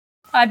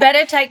I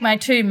better take my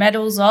 2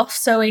 medals off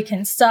so we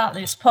can start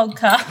this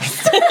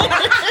podcast.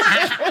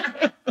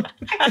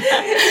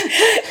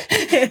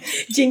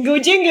 Jingle,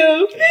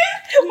 jingle.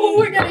 All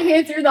we're going to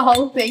hear through the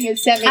whole thing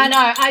is Sammy. I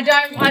know.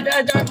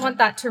 I don't want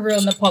that to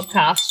ruin the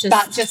podcast.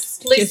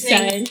 Just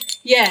listening.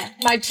 Yeah,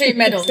 my 2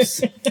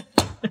 medals.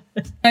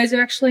 Those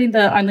are actually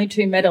the only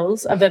 2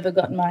 medals I've ever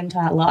got in my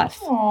entire life.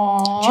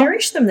 Aww.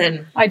 Cherish them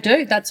then. I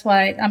do. That's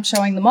why I'm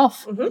showing them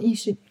off. Mm-hmm. You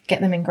should get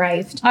them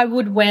engraved. I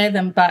would wear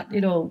them, but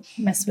it'll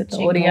mess with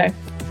the audio.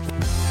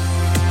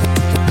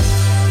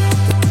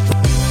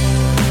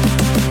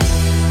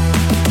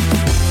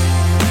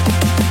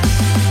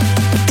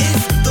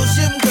 It's those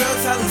gym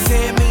girls, Hollie,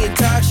 Sammy, and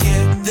Tash,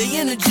 yeah. They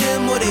in the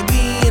gym or they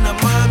be in a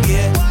mom,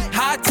 yeah.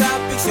 Hot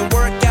topics and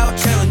workout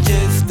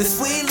challenges. The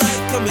sweet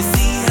life, come and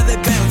see how they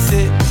bounce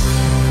it.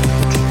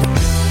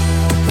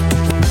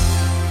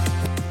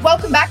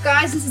 Welcome back,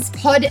 guys. This is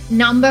pod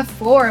number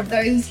 4 of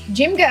those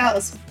gym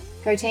girls.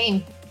 Go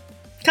team.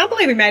 Can't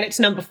believe we made it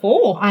to number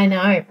 4. I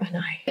know.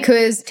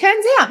 Because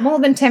turns out more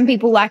than 10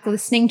 people like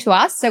listening to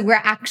us. So we're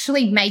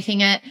actually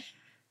making it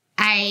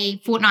a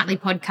fortnightly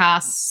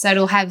podcast. So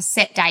it'll have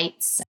set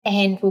dates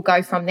and we'll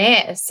go from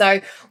there.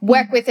 So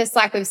work with us,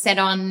 like we've said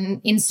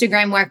on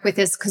Instagram, work with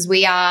us because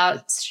we are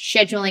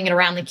scheduling it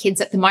around the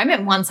kids at the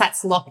moment. Once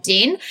that's locked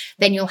in,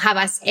 then you'll have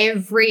us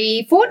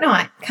every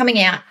fortnight coming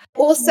out.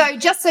 Also,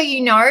 just so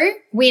you know,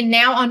 we're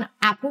now on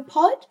Apple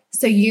Pod.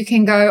 So you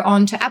can go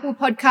on to Apple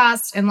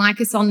Podcasts and like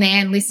us on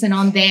there and listen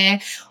on there.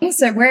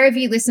 So wherever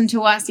you listen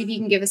to us, if you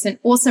can give us an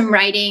awesome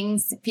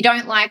ratings. If you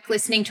don't like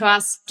listening to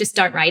us, just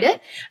don't rate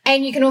it.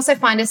 And you can also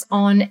find us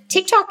on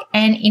TikTok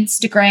and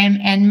Instagram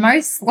and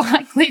most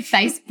likely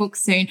Facebook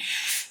soon.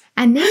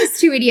 And these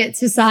 2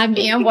 idiots beside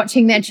me are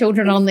watching their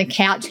children on the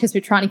couch because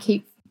we're trying to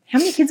keep, how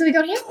many kids have we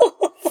got here?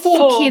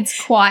 4 kids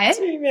quiet.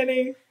 Too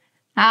many.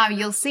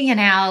 You'll see in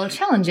our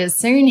challenges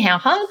soon how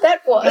hard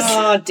that was.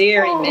 Oh,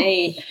 dearie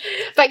me.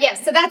 But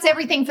yes, so that's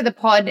everything for the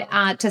pod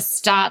to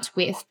start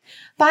with.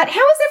 But how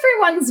was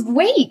everyone's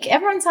week?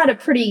 Everyone's had a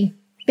pretty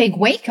big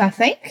week, I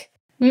think.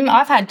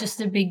 I've had just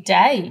a big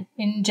day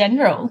in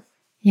general.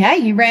 Yeah,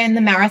 you ran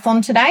the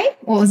marathon today.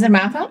 Or was it a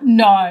marathon?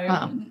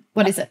 No.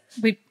 What is it?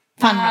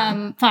 Fun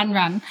run. Fun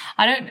run.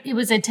 It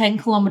was a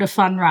 10-kilometre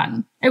fun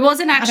run. It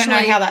wasn't actually. I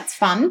don't know how that's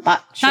fun,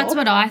 but sure. That's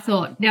what I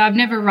thought. Now, I've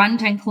never run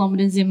 10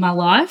 kilometres in my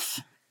life,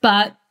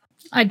 but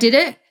I did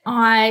it.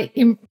 I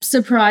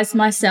surprised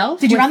myself.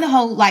 Did you run the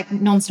whole,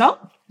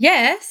 nonstop?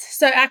 Yes.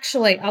 So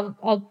actually,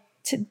 I'll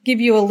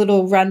give you a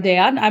little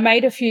rundown. I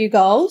made a few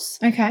goals.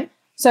 Okay.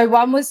 So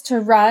one was to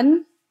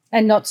run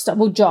and not stop.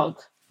 Well,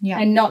 jog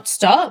and not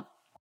stop.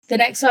 The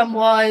next one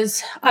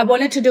was I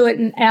wanted to do it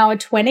in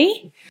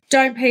 1:20,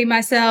 don't pee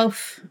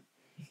myself,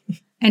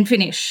 and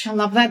finish. I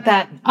love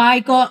that. I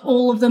got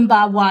all of them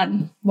bar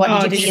one.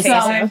 What did you pee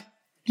yourself?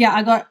 Yeah,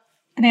 I got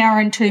 1 hour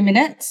and 2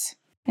 minutes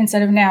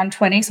instead of 1 hour and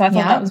 20, so I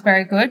thought that was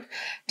very good.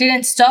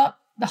 Didn't stop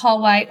the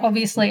whole way.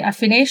 Obviously, I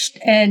finished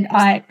and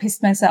I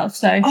pissed myself.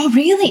 So. Oh,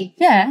 really?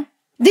 Yeah.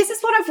 This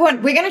is what I've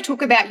wanted. We're going to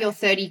talk about your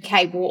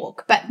 30K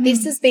walk, but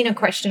this has been a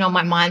question on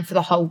my mind for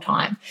the whole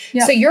time.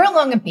 Yep. So you're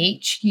along a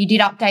beach. You did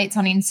updates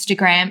on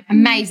Instagram.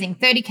 Amazing.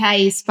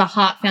 30Ks for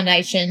Heart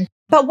Foundation.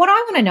 But what I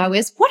want to know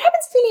is what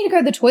happens if you need to go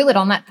to the toilet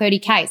on that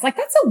 30Ks?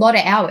 That's a lot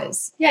of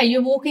hours. Yeah,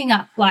 you're walking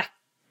up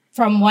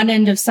from one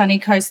end of Sunny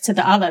Coast to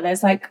the other.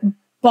 There's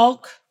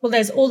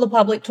there's all the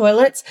public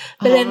toilets,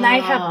 but then they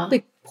have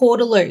the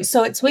portaloos.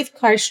 So it's with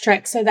Coast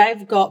Trek. So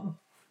they've got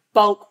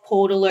bulk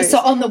portaloos. So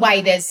on the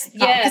way there's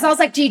because I was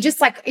like, do you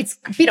just it's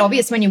a bit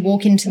obvious when you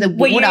walk into the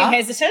water. Were you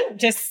hesitant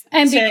to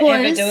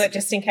ever do it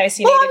just in case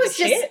you needed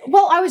to shit?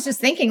 Well, I was just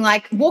thinking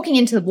walking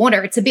into the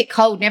water, it's a bit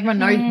cold and everyone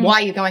knows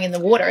why you're going in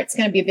the water. It's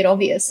going to be a bit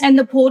obvious. And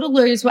the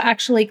portaloos were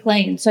actually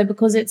clean. So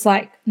because it's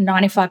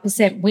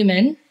 95%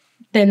 women,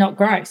 they're not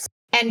gross.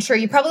 And true,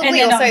 you're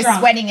probably also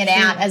sweating it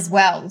out as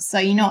well. So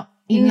you're not,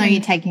 even though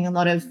you're taking a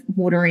lot of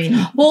water in.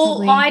 Well,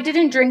 probably. I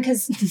didn't drink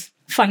as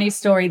funny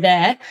story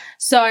there.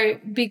 So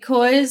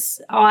because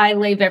I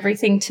leave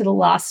everything to the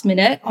last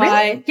minute,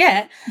 really?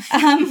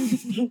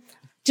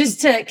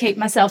 Just to keep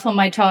myself on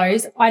my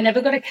toes, I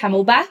never got a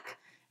Camelback.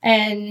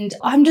 And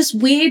I'm just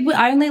weird.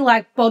 I only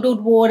like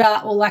bottled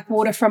water or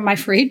water from my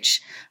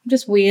fridge. I'm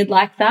just weird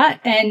like that.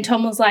 And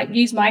Tom was like,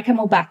 use my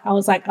Camelback. I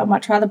was like, I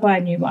might try to buy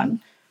a new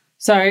one.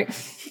 So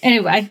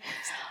anyway,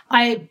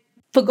 I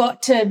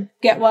forgot to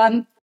get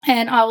one.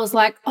 And I was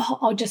like,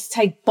 I'll just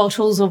take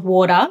bottles of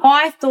water.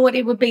 I thought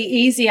it would be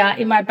easier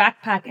in my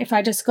backpack if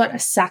I just got a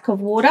sack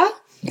of water.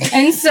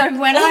 And so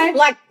when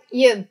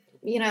your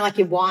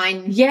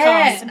wine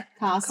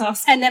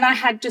cask. And then I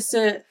had just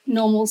a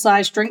normal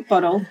sized drink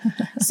bottle.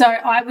 So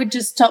I would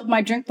just top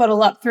my drink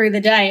bottle up through the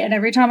day. And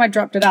every time I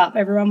dropped it up,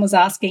 everyone was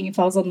asking if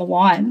I was on the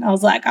wine. I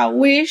was like, I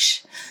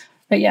wish.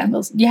 But yeah,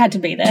 you had to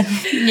be there.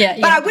 Yeah.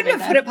 But I wouldn't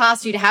have put it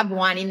past you to have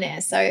wine in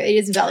there. So it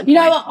is a valid point. You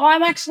know what?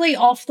 I'm actually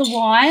off the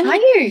wine. Are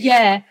you?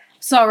 Yeah.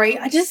 Sorry.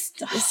 I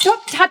just.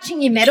 Stop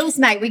touching your medals,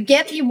 mate. We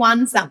get you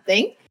won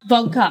something.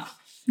 Vodka.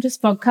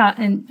 Just vodka.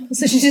 And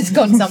so she's just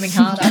gone something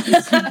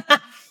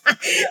harder.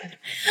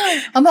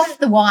 I'm off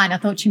the wine. I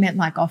thought she meant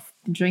like off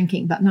the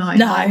drinking, but no.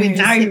 We've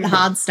just hit the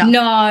hard stuff.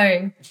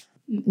 No,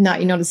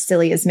 you're not as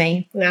silly as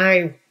me.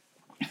 No.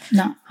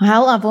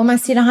 Well, I've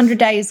almost hit 100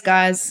 days,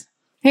 guys.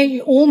 Hey,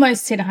 you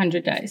almost hit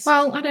 100 days.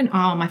 Well, I don't.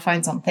 Oh, my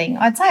phone's on thing.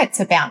 I'd say it's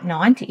about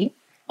 90.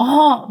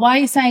 Oh, why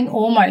are you saying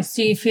almost?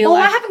 Do you feel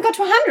I haven't got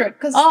to 100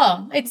 because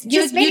it's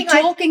just you're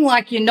talking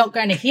like you're not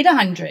going to hit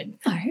 100.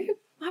 No,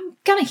 I'm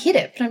going to hit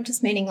it, but I'm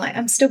just meaning like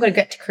I'm still going to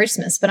get to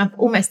Christmas, but I've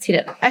almost hit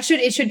it.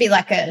 It should be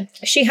like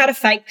She had a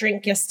fake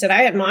drink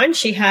yesterday at mine.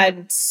 She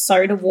had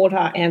soda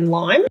water and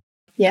lime.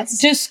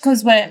 Yes. Just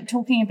because we're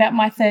talking about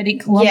my 30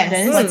 kilometres.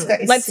 Yes,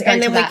 let's go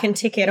and then to we can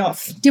tick it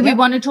off. Do we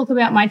want to talk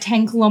about my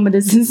 10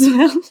 kilometres as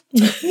well?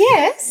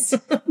 Yes.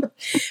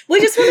 We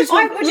just want to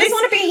talk. I just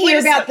want to hear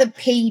about the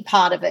pee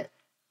part of it.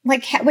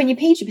 Like when you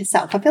peed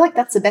yourself, I feel like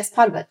that's the best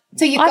part of it.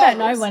 So I don't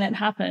know when it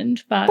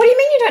happened, but what do you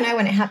mean you don't know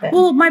when it happened?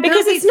 Well,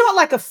 because it's not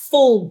like a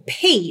full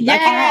pee. Like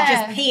you don't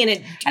just pee and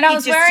it. And I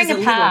was wearing a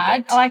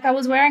pad. Like I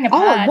was wearing a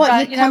pad. Oh,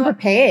 what? You come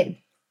prepared.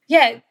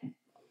 Yeah,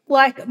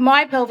 like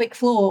my pelvic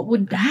floor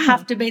would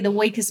have to be the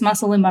weakest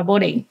muscle in my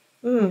body.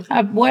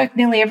 I've worked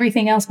nearly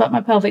everything else but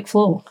my pelvic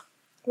floor.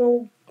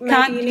 Well,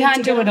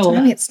 can't do it all.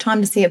 Maybe it's time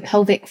to see a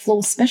pelvic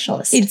floor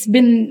specialist. It's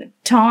been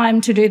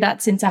time to do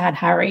that since I had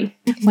Harry.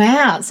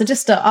 Wow. So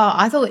just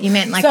I thought you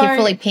meant like you're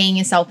fully peeing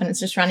yourself and it's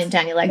just running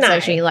down your legs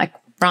as you like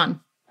run.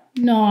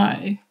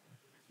 No.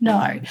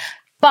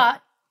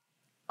 But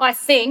I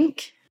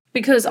think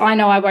because I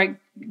know I won't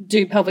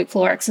do pelvic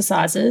floor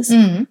exercises,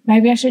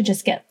 maybe I should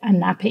just get a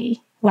nappy.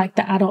 Like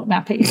the adult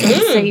nappy, so to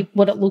see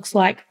what it looks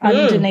like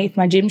underneath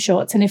my gym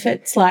shorts, and if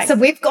it's like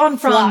we've gone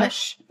from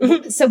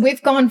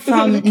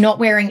not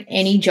wearing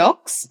any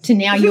jocks to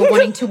now you're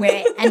wanting to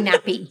wear a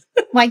nappy.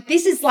 Like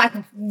this is like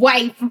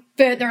way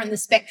further in the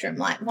spectrum,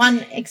 like one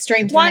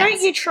extreme. Why don't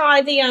you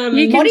try the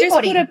you can just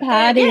put a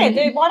pad in?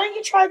 Yeah, why don't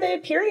you try the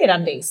period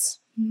undies?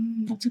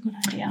 That's a good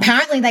idea.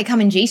 Apparently, they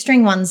come in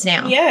G-string ones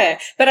now. Yeah,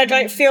 but I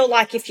don't feel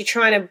like if you're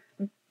trying to.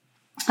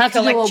 I have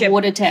to do a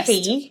water test.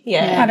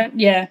 Yeah.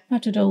 I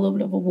have to do a little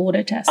bit of a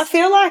water test. I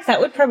feel like that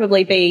would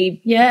probably be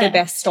the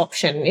best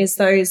option is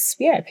those,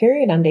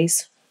 period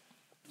undies.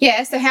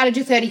 Yeah, so how did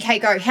your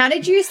 30K go? How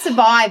did you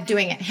survive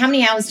doing it? How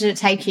many hours did it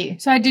take you?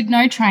 So I did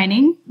no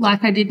training.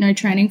 Like I did no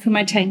training for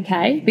my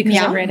 10K because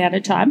I ran out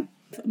of time.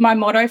 My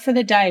motto for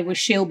the day was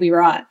she'll be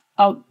right.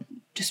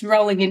 Just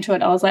rolling into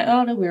it, I was like,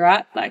 oh, it'll be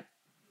right. Like,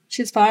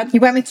 she's fine. You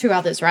went with 2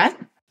 others, right?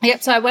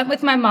 Yep, so I went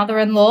with my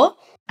mother-in-law.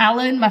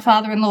 Alan, my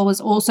father-in-law,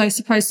 was also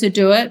supposed to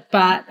do it,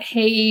 but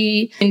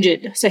he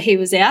injured, so he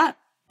was out.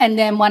 And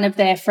then one of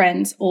their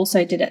friends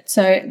also did it.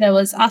 So there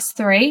was us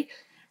 3.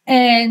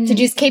 And did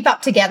you just keep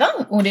up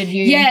together or did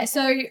you? Yeah,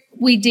 so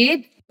we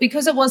did.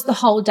 Because it was the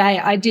whole day,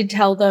 I did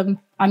tell them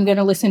I'm going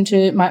to listen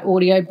to my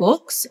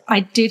audiobooks.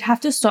 I did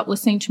have to stop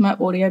listening to my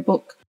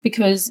audiobook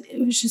because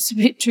it was just a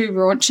bit too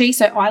raunchy.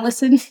 So I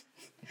listened.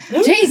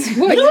 Jeez,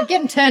 you're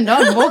getting turned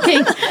on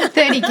walking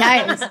 30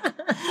 Ks.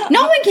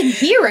 No one can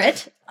hear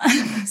it.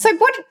 So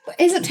what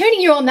is it turning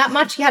you on that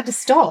much you had to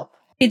stop?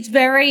 It's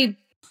very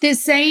the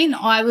scene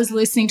I was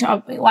listening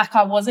to, like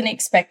I wasn't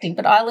expecting,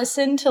 but I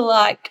listened to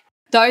like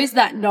those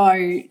that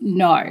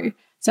know.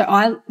 So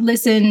I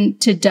listen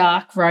to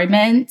dark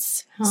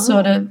romance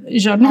sort of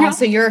genre. Oh,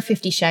 so you're a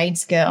 50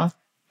 Shades girl.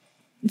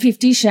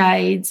 50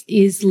 Shades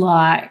is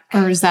like,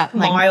 or is that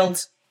like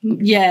mild?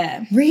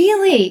 Yeah.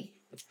 Really?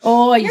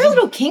 Oh, you're a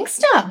little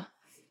kinkster.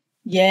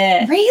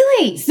 Yeah.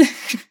 Really?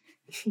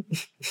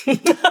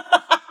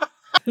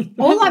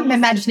 All I'm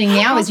imagining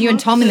now is you and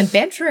Tom in the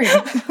bedroom.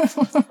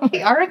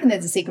 I reckon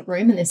there's a secret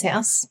room in this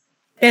house.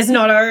 There's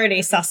not. Already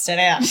sussed it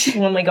out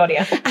when we got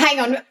here. Hang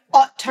on.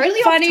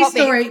 Totally funny off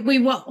topic. Story.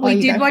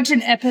 We did watch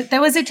an episode.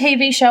 There was a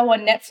TV show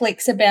on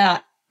Netflix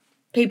about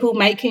people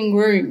making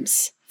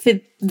rooms for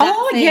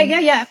that thing.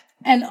 Yeah.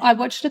 And I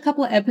watched a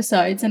couple of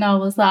episodes and I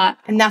was like...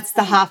 And that's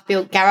the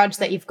half-built garage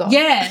that you've got?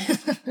 Yeah.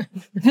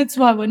 That's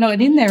why we're not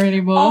in there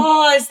anymore.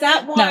 Oh, is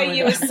that why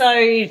you were so...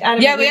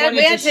 Yeah, we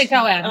had to go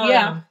out. Oh,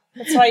 yeah.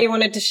 That's why you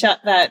wanted to shut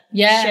that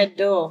shed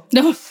door.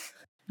 No.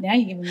 Now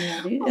you're giving me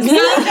ideas.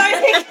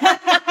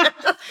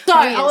 So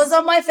I was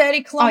on my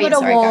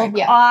 30-kilometre walk.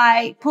 Yeah.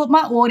 I put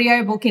my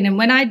audiobook in, and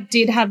when I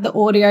did have the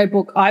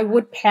audiobook, I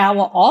would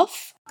power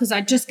off because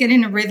I'd just get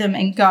in a rhythm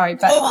and go.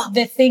 But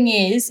the thing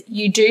is,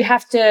 you do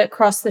have to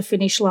cross the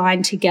finish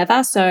line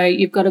together, so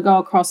you've got to go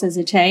across as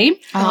a team.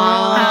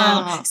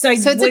 So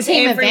it's a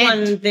team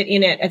event. That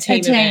in it a team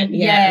event.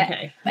 Yeah.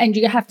 Okay. And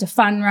you have to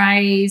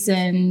fundraise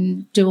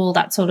and do all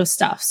that sort of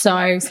stuff. So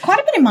it's quite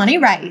a bit of money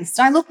raised.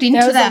 I looked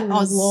into that.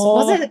 Was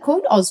it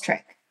called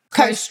Austrek?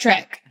 Coast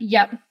Trek.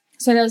 Yep.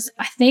 So there was,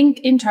 I think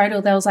in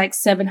total there was like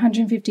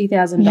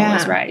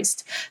 $750,000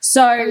 raised.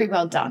 So very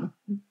well done.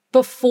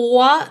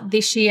 Before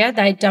this year,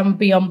 they'd done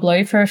Beyond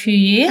Blue for a few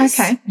years.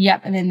 Okay.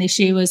 Yep. And then this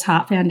year was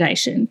Heart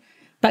Foundation.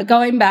 But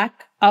going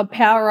back, I'll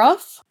power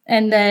off.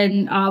 And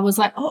then I was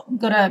like, I've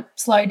got to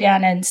slow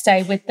down and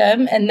stay with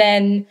them. And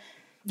then,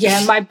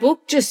 my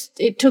book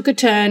it took a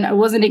turn. I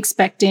wasn't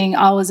expecting.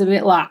 I was a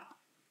bit like,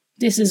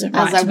 this isn't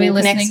As right I to be walk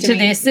listening next to to me.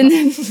 this. And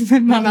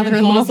then my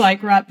mother-in-law's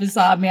like right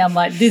beside me. I'm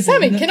like, this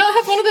Sammy, isn't can I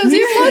have one of those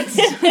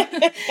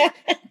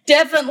earplugs?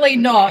 definitely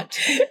not.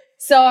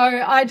 So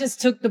I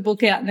just took the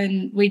book out and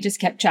then we just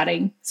kept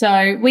chatting.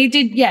 So we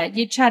did,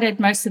 you chatted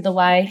most of the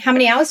way. How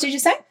many hours did you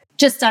say?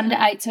 Just under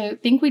 8. So I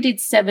think we did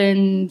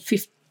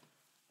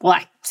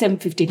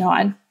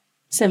 7:59.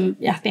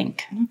 I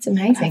think. That's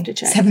amazing. I have to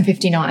check.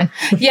 7:59.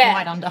 Yeah.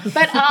 Right under.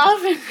 But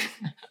after,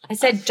 I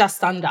said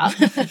just under.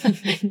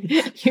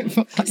 you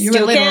were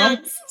Still literal.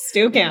 counts.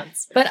 Still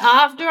counts. But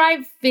after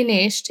I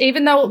finished,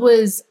 even though it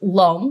was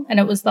long and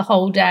it was the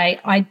whole day,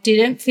 I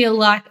didn't feel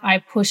like I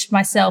pushed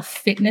myself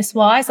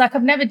fitness-wise. Like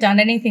I've never done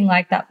anything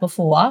like that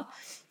before.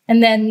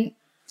 And then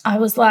I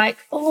was like,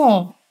 I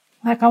want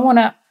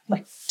to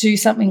like do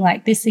something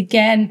like this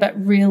again, but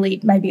really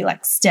maybe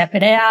like step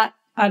it out.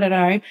 I don't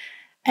know.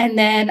 And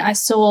then I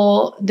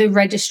saw the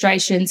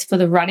registrations for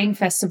the running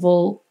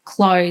festival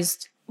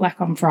closed like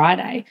on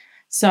Friday.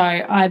 So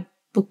I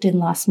booked in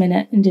last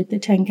minute and did the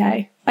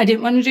 10K. I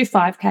didn't want to do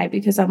 5K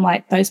because I'm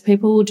like, those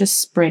people will just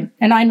sprint.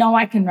 And I know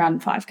I can run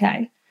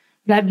 5K,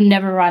 but I've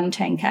never run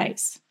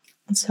 10Ks.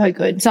 That's so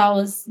good. So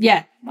I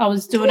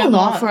was doing it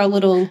more for a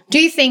little Do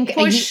you think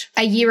push.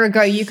 a year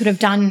ago you could have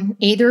done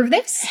either of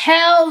this?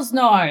 Hells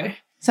no.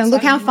 So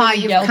look how far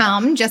really you've yelled.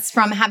 come just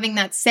from having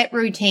that set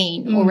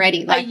routine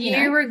already. Like A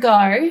year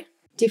ago,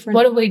 different.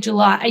 what are we,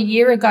 July? A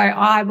year ago,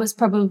 I was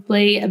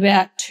probably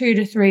about 2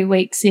 to 3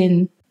 weeks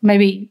in,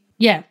 maybe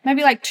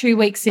like 2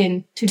 weeks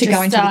in to just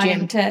go into the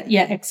starting gym. to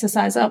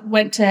exercise. I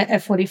went to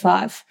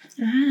F45.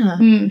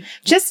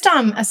 Just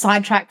a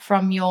sidetrack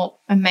from your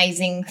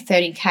amazing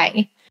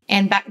 30K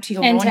and back to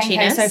your And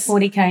raunchiness. 10K, so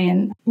 40K.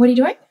 And What are you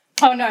doing?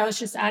 oh no, I was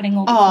just adding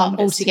all the All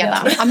kilometres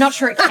together. I'm not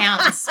sure it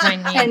counts when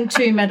you And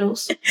 2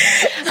 medals.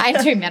 I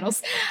had 2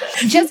 medals.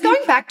 Just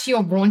going back to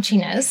your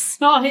raunchiness,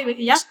 Oh, here we go.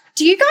 Yeah.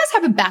 do you guys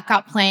have a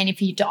backup plan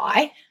if you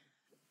die?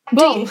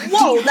 Whoa.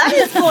 Whoa, that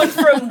has gone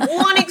from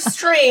one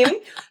extreme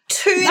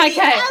to the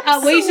Okay,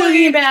 are we absolute-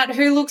 talking about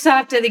who looks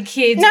after the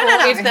kids No, or no,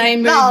 no. if they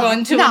move No,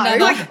 on to no. another?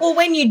 Like, or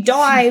when you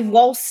die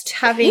whilst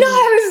having... No,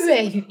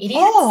 you idiots.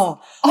 Oh,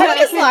 I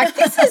was like,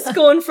 this has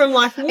gone from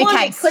like one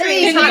Okay, extreme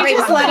clearly you to can't read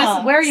the my let other.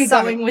 us, where are you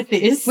So- going with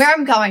this? Where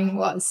I'm going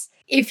was,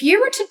 if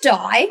you were to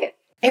die,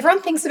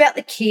 everyone thinks about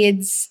the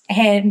kids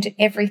and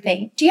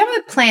everything. Do you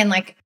have a plan,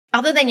 like,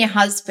 other than your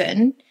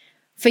husband,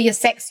 for your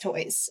sex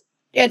toys?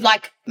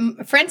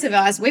 Friends of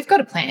ours, we've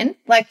got a plan.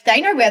 Like, they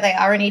know where they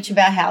are in each of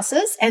our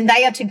houses, and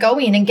they are to go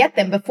in and get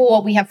them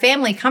before we have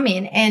family come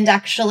in and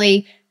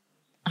actually,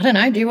 I don't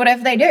know, do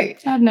whatever they do.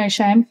 I have no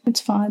shame. It's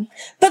fine.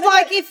 But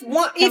like, if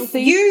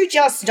Healthy. you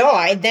just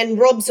died, then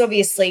Rob's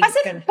obviously I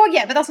said, well,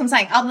 yeah, but that's what I'm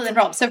saying, other than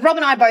Rob. So if Rob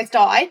and I both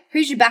died,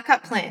 who's your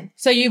backup plan?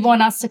 So you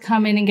want us to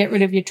come in and get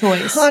rid of your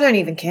toys? I don't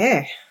even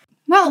care.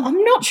 Well,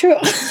 I'm not sure.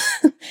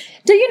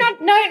 Do you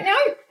not? No,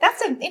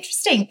 that's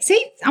interesting.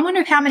 See, I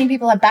wonder how many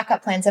people have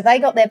backup plans. Have they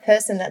got their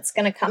person that's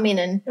going to come in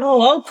and...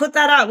 Oh, I'll put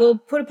that up. We'll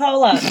put a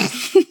poll up.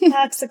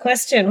 That's the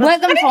question.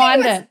 Let them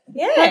find it.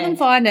 Yeah. Let them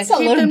find it. It's a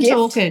Keep lot of them gift.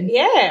 talking.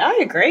 Yeah, I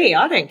agree.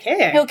 I don't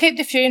care. He'll keep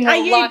the funeral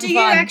light Do and you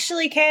fun.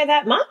 actually care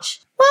that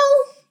much?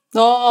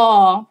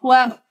 Oh,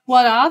 well,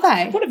 what are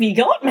they? What have you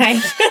got,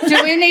 mate?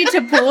 Do we need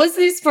to pause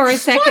this for a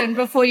second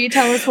before you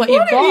tell us what you've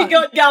What have you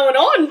got? got going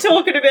on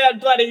talking about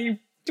bloody...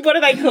 What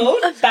are they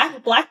called?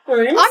 Black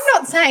rooms? I'm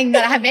not saying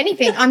that I have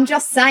anything. I'm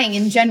just saying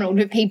in general,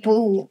 do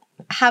people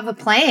have a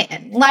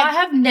plan? Like, I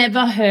have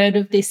never heard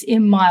of this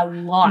in my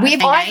life.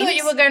 With I names? thought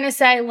you were going to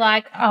say,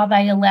 like, are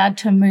they allowed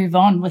to move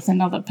on with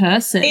another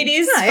person? It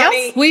is No,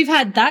 funny. We've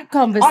had that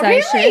conversation.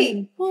 Oh,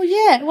 really? Well,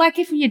 yeah, like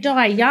if you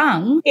die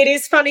young. It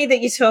is funny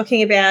that you're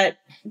talking about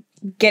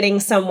getting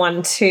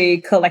someone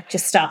to collect your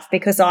stuff,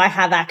 because I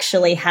have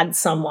actually had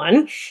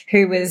someone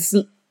who was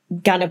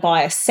going to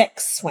buy a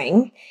sex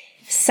swing.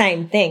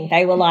 Same thing.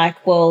 They were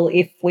like, well,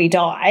 if we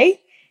die,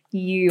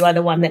 you are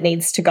the one that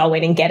needs to go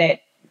in and get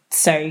it,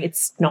 so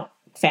it's not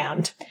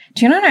found.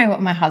 do you know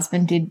what my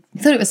husband did?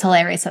 I thought it was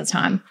hilarious at the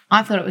time.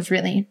 I thought it was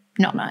really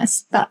not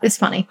nice, but it's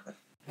funny.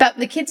 But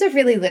the kids are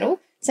really little,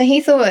 so he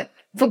thought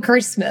for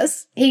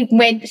Christmas, he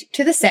went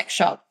to the sex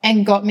shop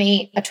and got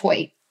me a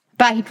toy.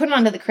 But he put it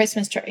under the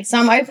Christmas tree. So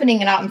I'm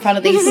opening it up in front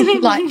of these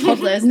like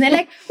toddlers, and they're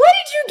like, what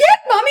did you get,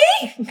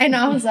 Mummy? And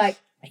I was like,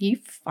 are you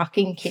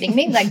fucking kidding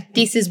me? Like,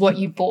 this is what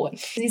you bought. And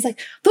he's like,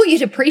 thought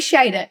you'd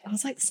appreciate it. I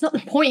was like, that's not the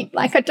point.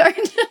 Like, I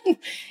don't.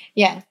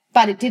 Yeah.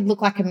 But it did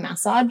look like a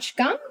massage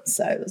gun,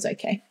 so it was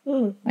okay.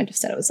 I just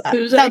said it was that.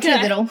 It was They were okay.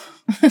 too little.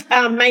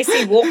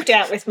 Macy walked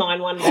out with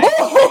mine one day.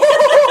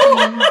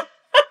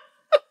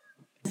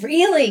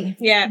 Really?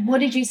 Yeah. What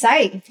did you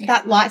say?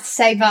 That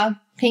lightsaber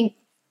pink.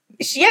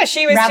 Yeah,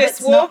 she was Rabbit's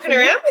just not walking for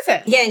you? around with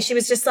it. Yeah, and she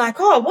was just like,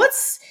 Mummy,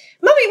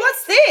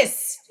 what's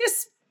this?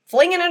 Just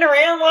flinging it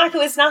around like it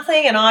was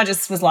nothing. And I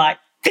just was like,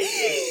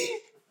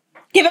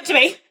 give it to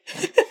me.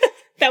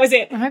 That was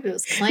it. I hope it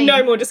was clean.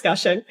 No more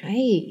discussion.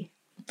 Hey.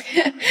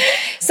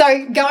 So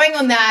going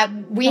on that,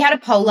 we had a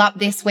poll up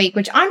this week,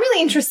 which I'm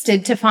really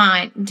interested to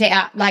find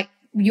out, like,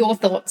 your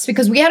thoughts,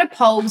 because we had a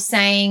poll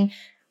saying,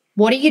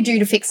 what do you do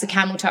to fix the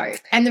camel toe?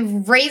 And the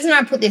reason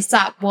I put this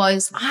up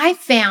was I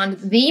found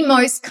the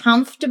most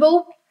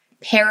comfortable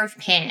pair of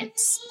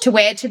pants to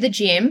wear to the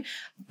gym,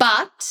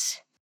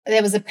 but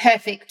there was a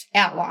perfect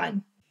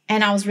outline.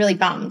 And I was really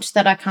bummed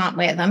that I can't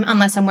wear them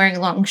unless I'm wearing a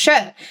long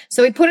shirt.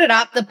 So we put it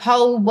up. The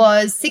poll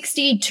was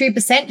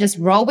 62%, just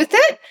roll with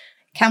it,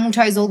 camel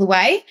toes all the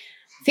way.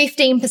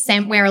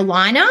 15% wear a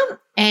liner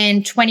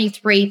and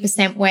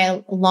 23%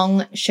 wear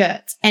long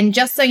shirts. And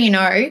just so you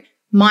know,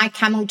 my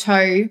camel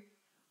toe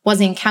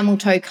was in camel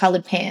toe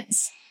coloured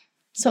pants.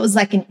 So it was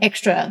like an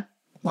extra,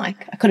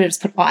 like I could have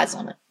just put eyes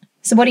on it.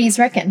 So what do you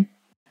reckon?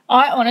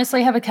 I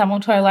honestly have a camel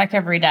toe like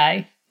every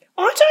day.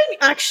 I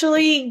don't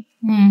actually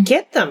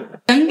get them.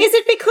 Is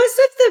it because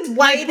of the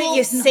way that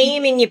you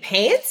seam in your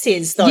pants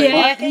is, though?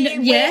 Yeah,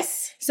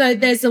 yes. So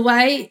there's a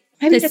way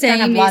Maybe the just don't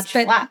have seam large is,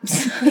 but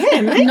flaps.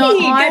 Yeah, maybe No,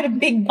 you got a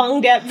big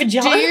bunged out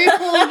vagina. do you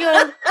pull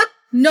your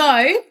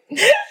no?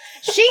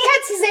 She had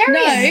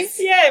cesareans.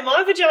 Yeah,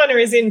 my vagina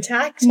is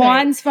intact.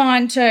 Mine's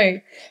fine too,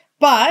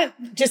 but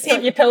just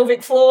not your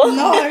pelvic floor.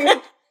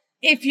 no.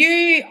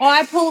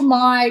 I pull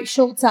my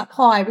shorts up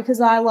high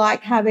because I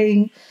like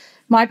having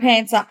my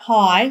pants up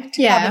high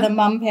to cover the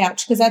mum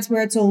pouch because that's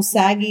where it's all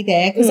saggy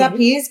there. Because up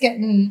here's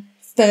getting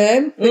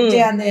firm, but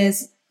down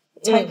there's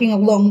taking a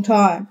long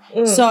time.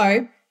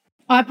 So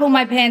I pull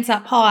my pants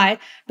up high,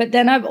 but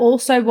then I've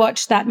also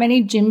watched that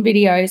many gym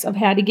videos of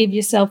how to give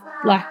yourself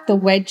like the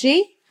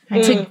wedgie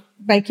to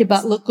make your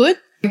butt look good.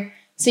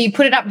 So you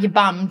put it up your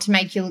bum to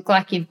make you look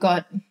like you've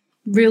got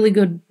Really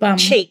good bum.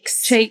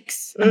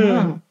 Cheeks.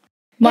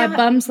 My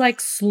bum's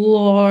like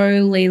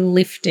slowly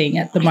lifting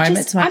at the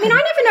moment. I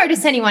never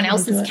noticed anyone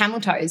else's camel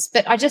toes,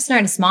 but I just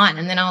noticed mine.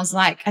 And then I was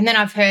like, and then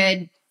I've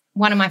heard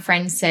one of my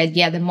friends said,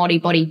 yeah, the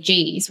Moddy Body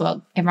G's.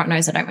 Well, everyone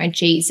knows I don't wear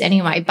G's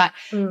anyway, but,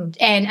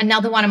 and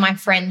another one of my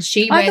friends,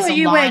 she wears a liner. I thought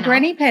you wear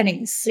granny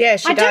panties. Yeah,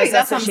 she does. do.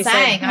 That's what I'm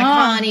saying. Said. I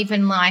can't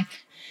even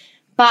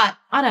but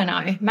I don't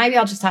know. Maybe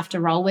I'll just have to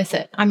roll with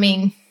it. I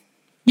mean,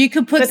 you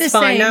could put that's this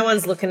fine. thing. No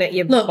one's looking at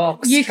your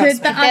box. You could. me.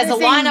 if there's a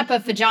lineup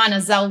of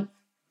vaginas, they'll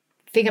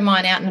figure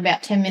mine out in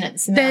about 10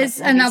 minutes. There's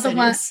another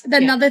one.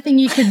 Another thing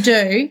you could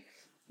do,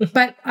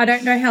 but I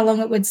don't know how long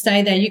it would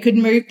stay there. You could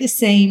move the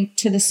seam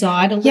to the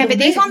side a little bit. Yeah, but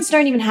these ones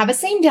don't even have a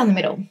seam down the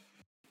middle.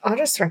 I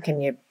just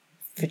reckon your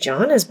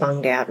vagina's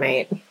bunged out,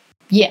 mate.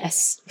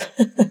 Yes.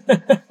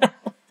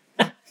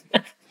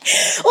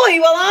 Oh,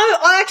 well,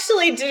 I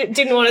actually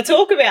didn't want to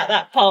talk about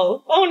that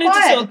poll. I wanted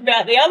to talk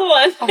about the other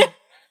one. Oh,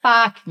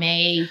 fuck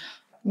me.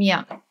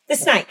 Yeah. The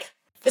snake.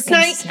 The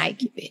snake.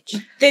 Snake, you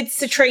bitch.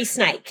 It's a tree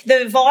snake.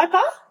 The viper,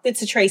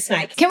 it's a tree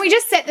snake. Can we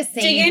just set the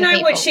scene? Do you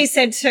know what she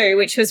said too,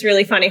 which was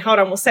really funny? Hold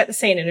on, we'll set the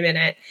scene in a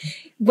minute.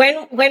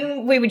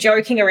 When we were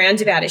joking around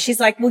about it,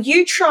 she's like, well,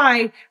 you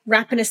try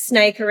wrapping a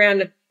snake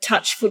around a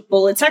touch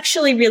football. It's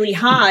actually really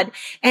hard.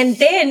 And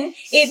then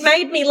it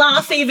made me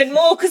laugh even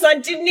more because I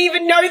didn't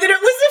even know that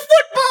it was a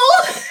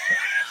football.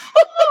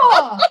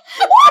 Oh.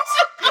 What?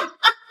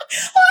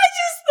 I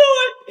just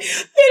thought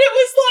that it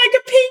was like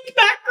a pink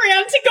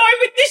background to go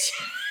with this.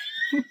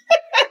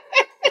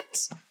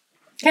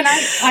 Can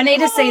I need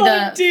to see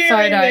the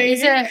photo. Me.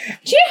 Is it?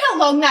 Do you know how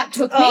long that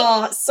took me?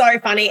 Oh, so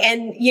funny.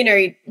 And, you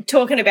know,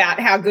 talking about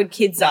how good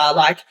kids are,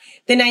 like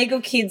the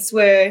Nagel kids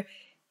were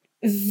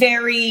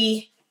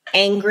very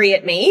angry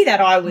at me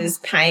that I was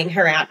paying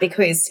her out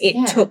because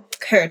it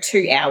took her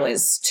 2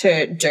 hours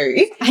to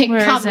do.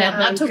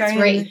 That took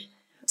 3.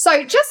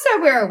 So just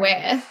so we're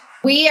aware,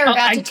 we are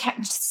about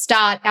to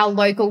start our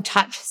local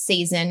touch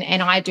season,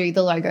 and I do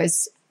the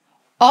logos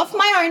off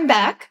my own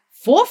back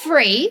for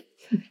free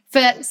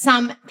for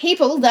some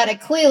people that are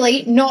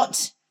clearly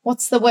not,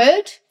 what's the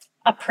word?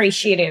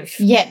 Appreciative.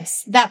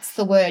 Yes, that's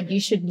the word. You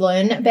should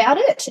learn about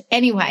it.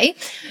 Anyway,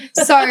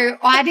 so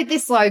I did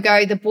this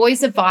logo. The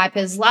boys are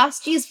vipers.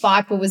 Last year's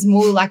viper was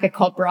more like a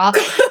cobra,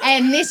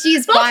 and this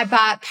year's viper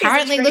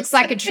apparently looks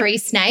like a tree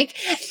snake.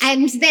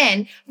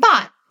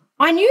 But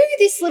I knew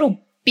this little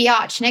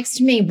biatch next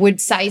to me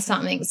would say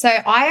something. So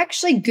I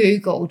actually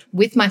Googled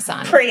with my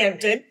son.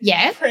 Preempted.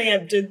 Yeah.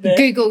 Preempted there.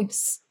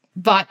 Googled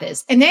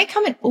vipers, and they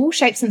come in all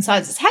shapes and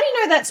sizes. How do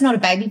you know that's not a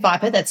baby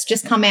viper that's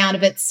just come out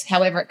of its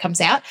however it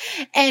comes out?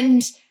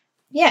 And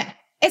yeah,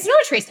 it's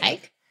not a tree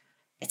snake.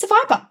 It's a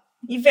viper.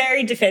 You're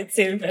very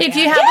defensive. If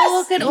you have a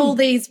look at all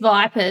these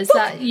vipers,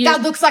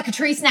 that looks like a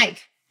tree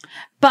snake.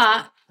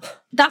 But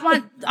that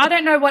one, I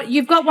don't know what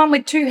you've got. One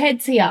with 2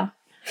 heads here.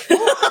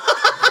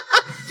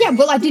 Yeah,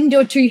 well, I didn't do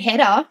a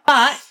 2-header,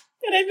 but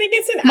I don't think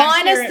it's an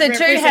minus accurate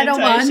the 2-header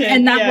one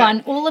and that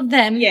one. All of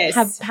them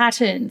have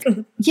patterns.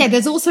 Yeah,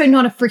 there's also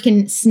not a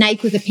freaking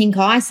snake with a pink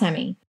eye,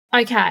 Sammy.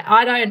 Okay,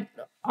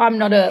 I'm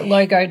not a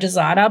logo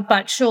designer,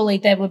 but surely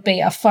there would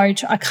be a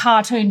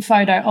cartoon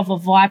photo of a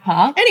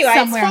viper anyway,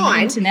 somewhere it's fine. on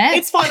the internet.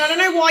 It's fine. I don't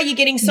know why you're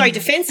getting so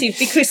defensive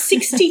because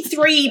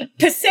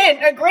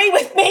 63% agree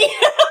with me.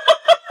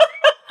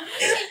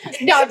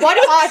 No,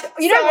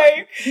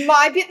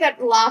 my bit that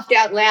laughed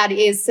out loud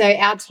is, so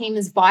our team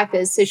is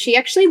Vipers. So she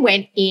actually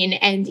went in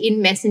and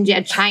in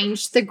Messenger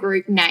changed the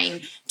group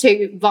name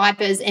to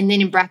Vipers and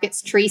then in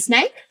brackets Tree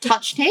Snake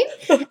Touch Team.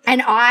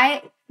 And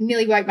I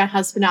nearly woke my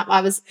husband up.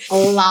 I was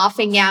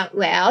laughing out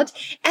loud.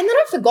 And then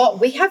I forgot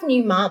we have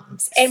new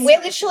mums and we're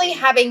literally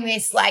having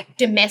this like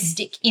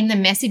domestic in the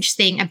message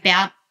thing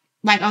about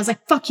like I was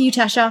like, fuck you,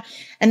 Tasha.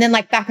 And then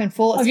like back and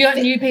forth. Have you got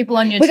new people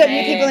on your We've team? got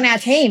new people in our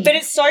team. But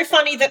it's so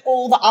funny that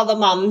all the other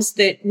mums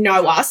that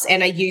know us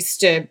and are used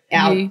to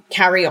our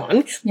carry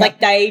on, like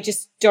they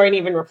just don't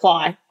even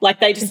reply. Like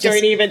they just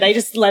don't even, they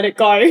just let it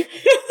go.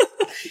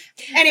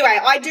 Anyway,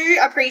 I do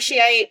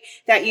appreciate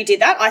that you did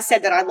that. I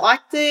said that I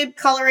like the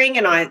colouring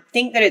and I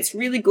think that it's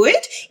really good.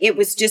 It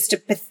was just a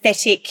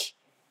pathetic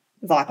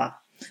viper.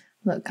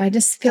 Look, I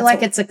just feel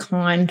like it's a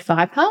kind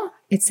viper.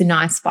 It's a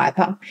nice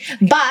viper.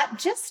 But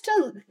just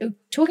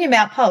talking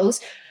about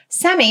polls,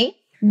 Sammy,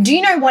 do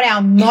you know what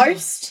our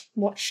most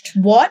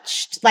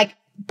watched like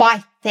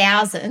by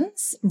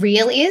thousands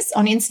reel is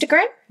on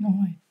Instagram? No,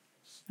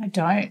 I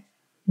don't.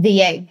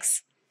 The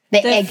eggs.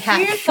 The egg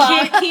hack.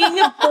 Fucking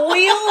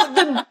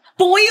the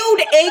boiled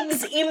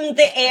eggs in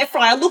the air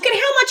fryer. Look at how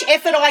much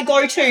effort I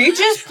go to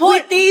just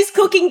with these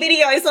cooking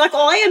videos. Like,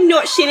 I am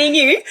not shitting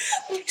you.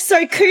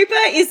 So Cooper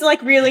is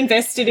like real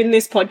invested in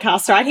this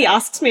podcast, right? He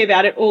asks me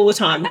about it all the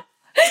time.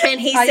 And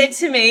he said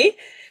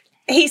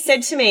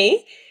to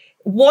me,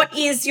 what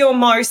is your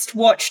most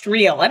watched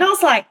reel? And I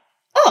was like,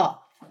 oh,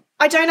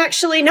 I don't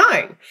actually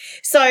know.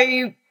 So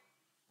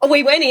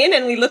we went in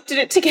and we looked at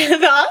it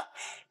together.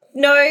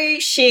 No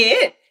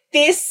shit.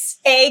 This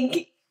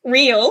egg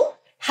reel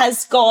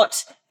has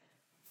got,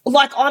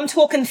 like, I'm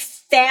talking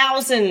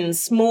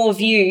thousands more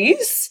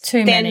views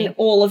than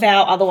all of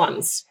our other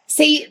ones.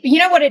 See, you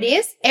know what it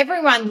is?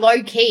 Everyone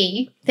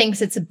low-key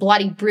thinks it's a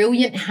bloody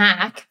brilliant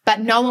hack,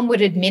 but no one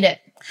would admit it.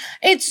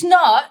 It's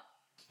not.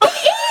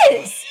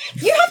 It is.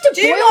 You have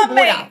to boil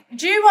water.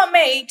 Do you want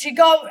me to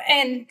go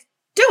and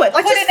do it?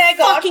 Like, put just an egg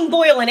fucking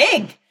boil an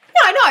egg.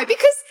 No,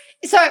 because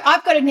so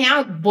I've got to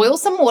now boil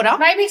some water.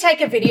 Maybe take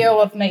a video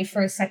of me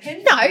for a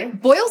second. No,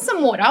 boil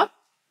some water.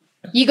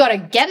 You got to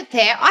get it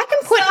there. I can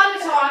put Start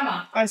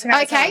a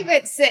timer. Okay,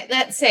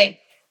 let's see.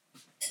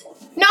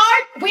 No,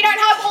 we don't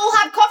all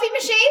have coffee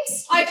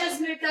machines. I just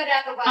moved that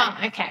out of the way.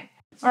 Oh, okay.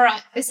 All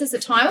right, this is the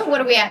timer.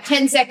 What are we at?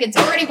 10 seconds.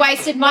 Already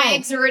wasted. My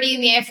eggs are already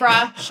in the air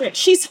fryer. Shit,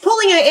 she's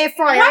pulling her air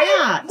fryer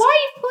out. Why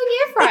are you pulling the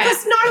air fryer?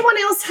 Because no one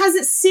else has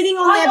it sitting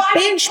on their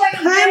bench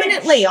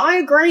permanently. I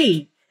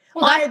agree.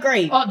 Well, I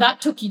agree. Oh,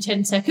 that took you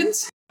 10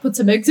 seconds. Put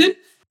some eggs in.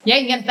 Yeah,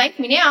 you're going to thank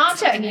me now,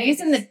 aren't you? You're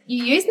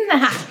using the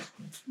hack.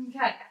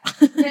 Okay.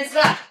 There's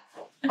that.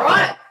 All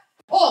right.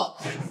 Oh.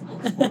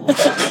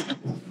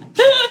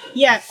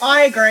 Yeah,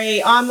 I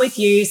agree. I'm with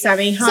you,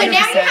 Sammy. 100%. So now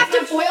you have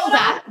to boil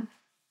that.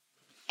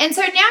 And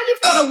so now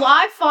you've got a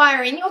live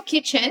fire in your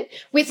kitchen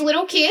with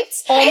little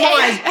kids. Oh,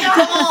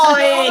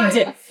 my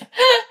God.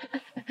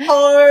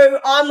 Oh,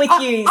 I'm with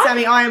you,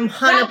 Sammy. I am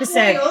 100%.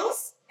 That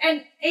boils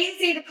and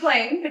easy to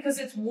clean because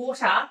it's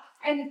water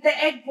and the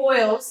egg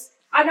boils.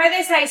 I know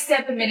they say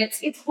 7 minutes.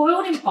 It's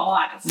boiled in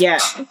 5. Yeah.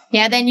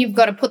 Yeah, then you've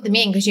got to put them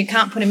in because you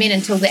can't put them in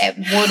until the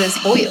water's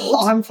boiled.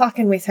 Oh, I'm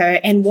fucking with her.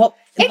 And what?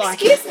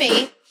 Excuse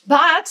me,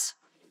 but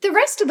the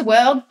rest of the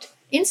world,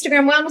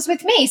 Instagram world was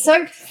with me.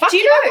 So do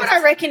you know what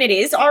I reckon it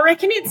is? I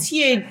reckon it's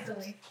your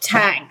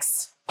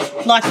tags.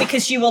 Like,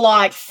 because you were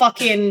like,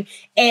 fucking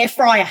air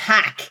fryer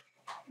hack.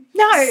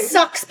 No.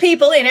 Sucks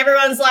people in.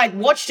 Everyone's like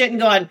watched it and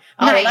gone,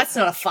 oh, No. that's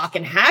not a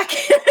fucking hack.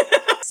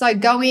 So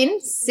go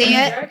in, see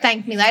it,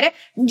 thank me later.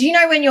 Do you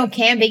know when you're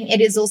camping, it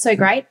is also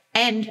great?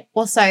 And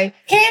also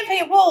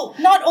Camping, well,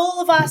 not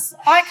all of us.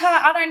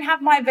 I don't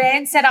have my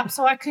van set up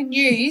so I can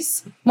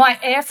use my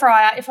air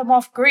fryer if I'm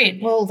off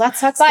grid. well, that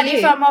sucks But for you.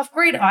 if I'm off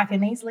grid, I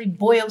can easily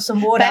boil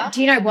some water. But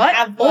do you know what?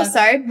 Have a-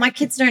 Also, my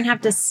kids don't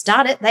have to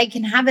start it. They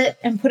can have it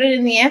and put it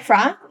in the air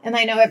fryer, and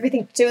they know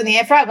everything to do in the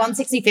air fryer.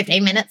 160,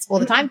 15 minutes all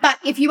the time. But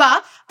if you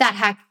are, that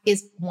hack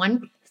is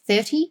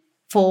 130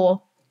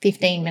 for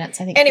 15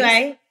 minutes, I think.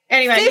 Anyway,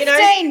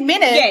 15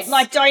 minutes? Yeah,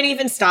 like, don't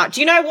even start.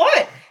 Do you know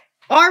what?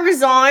 I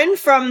resigned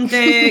from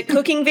the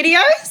cooking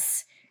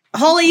videos.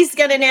 Hollie's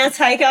going to now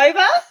take over,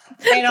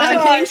 and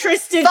I'm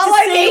interested Follow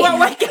to see me. what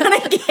we're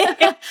going to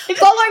get.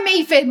 Follow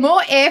me for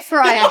more air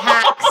fryer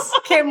hacks.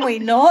 Can we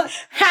not?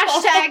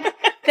 Hashtag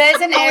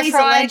There's an air Hollie's a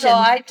fryer legend.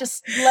 guy.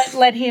 Just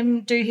let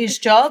him do his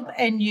job,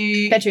 and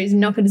you Bet you he's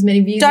not got as many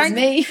views as Don't-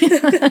 me.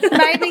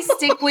 maybe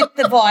stick with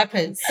the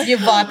Vipers, your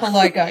Viper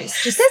logos.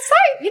 Just That's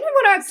so, you know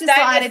what I've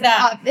decided with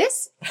that. about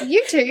this?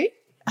 You two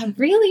are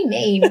really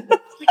mean.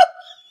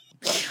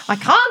 I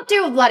can't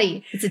do a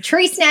bloody, it's a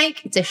tree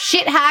snake, it's a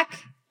shit hack.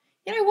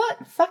 You know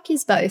what? Fuck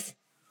yous both.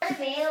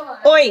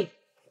 Oi,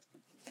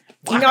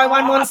 no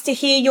one wants to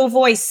hear your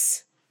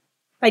voice.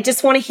 They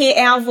just want to hear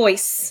our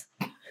voice.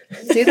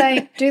 Do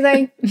they? Do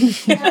they?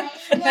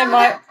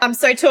 I'm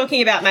so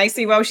talking about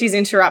Macy while she's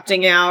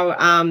interrupting our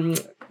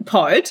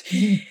pod.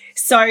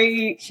 So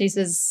She's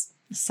as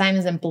same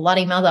as a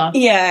bloody mother.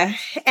 yeah,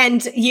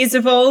 and yous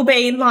have all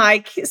been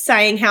like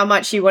saying how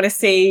much you want to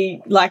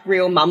see like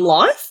real mum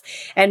life,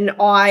 and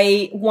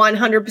I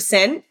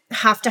 100%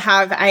 have to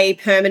have a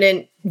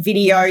permanent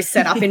video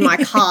set up in my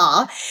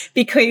car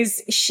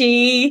because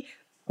she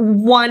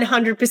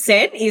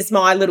 100% is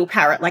my little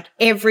parrot. Like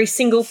every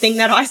single thing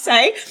that I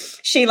say,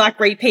 she like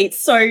repeats.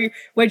 So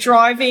we're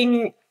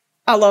driving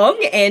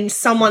along and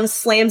someone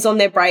slams on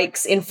their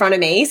brakes in front of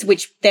me,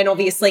 which then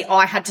obviously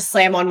I had to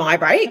slam on my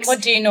brakes.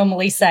 What do you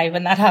normally say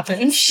when that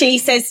happens? She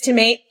says to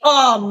me,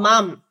 "Oh,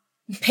 Mum,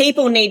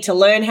 people need to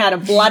learn how to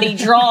bloody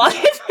drive."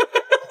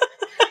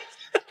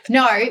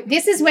 No,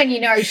 this is when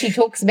you know she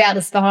talks about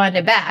us behind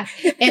her back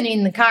and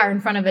in the car in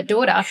front of her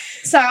daughter.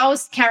 So I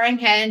was carrying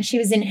her and she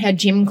was in her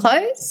gym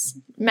clothes,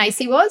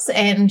 Macy was,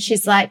 and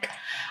she's like,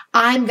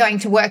 "I'm going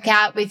to work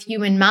out with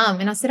you and Mum."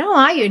 And I said, "Oh,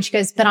 are you?" And she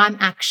goes, "But I'm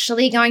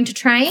actually going to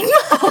train."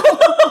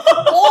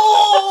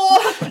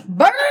 Oh,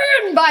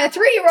 burned by a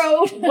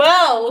 3-year-old.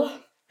 Well,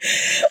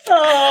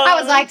 I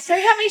was like, "So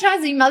how many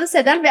times has your mother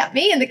said that about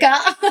me in the car?"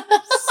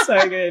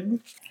 so good.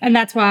 And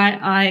that's why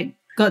I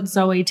got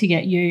Zoe to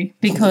get you,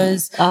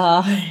 because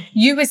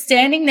you were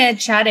standing there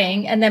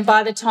chatting, and then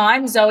by the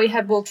time Zoe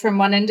had walked from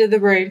one end of the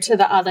room to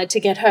the other to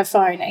get her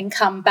phone and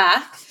come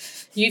back,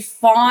 you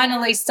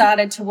finally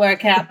started to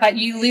work out, but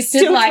you lifted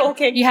Still like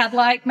talking. you had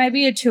like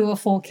maybe a 2 or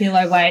 4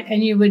 kilo weight,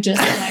 and you were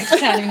just like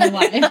chatting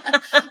away.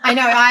 I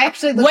know. I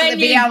actually looked at the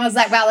video and was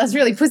like, "Wow, that's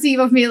really pussy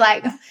of me."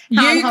 Like,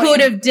 You could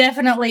have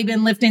definitely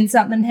been lifting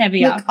something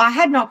heavier. Look, I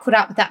had not caught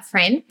up with that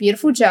friend,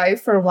 beautiful Joe,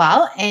 for a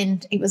while,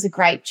 and it was a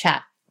great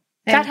chat.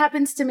 That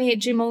happens to me at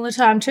gym all the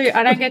time too.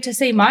 I don't get to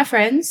see my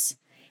friends.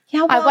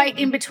 Yeah, I wait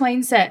in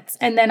between sets,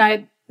 and then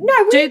I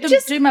we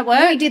do my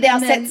work. We did our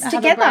and then sets have a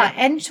together break.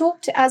 and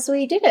talked as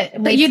we did it.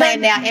 And But we you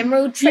planned don't- our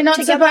Emerald trip You're not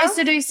together. supposed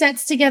to do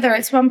sets together.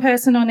 It's one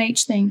person on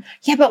each thing.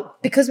 Yeah,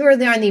 but because we were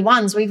the only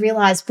ones, we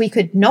realised we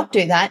could not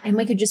do that and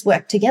we could just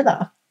work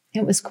together.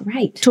 It was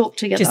great. Talk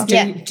together.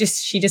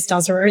 She just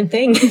does her own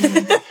thing.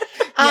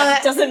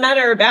 It doesn't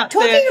matter about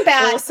talking the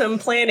about awesome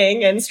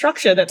planning and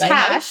structure that they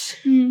have. Tash,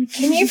 can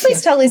you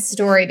please tell this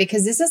story,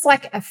 because this is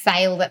like a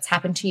fail that's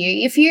happened to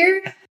you. If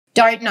you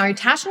don't know,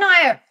 Tash and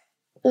I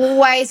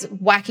always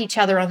whack each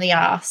other on the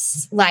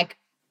ass, like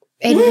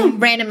in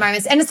random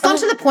moments. And it's gone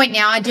to the point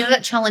now, I did it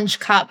at Challenge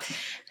Cup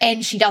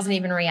and she doesn't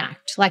even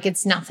react. Like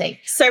it's nothing.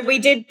 So we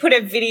did put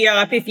a video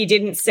up, if you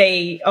didn't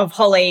see, of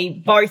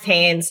Hollie, both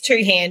hands,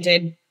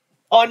 two-handed,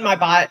 on my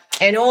butt.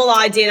 And all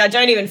I did, I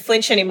don't even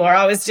flinch anymore.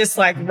 I was just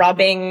like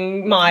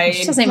rubbing my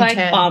She doesn't even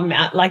turn. bum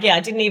out. Like, I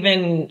didn't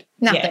even.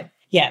 Nothing.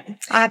 Yeah.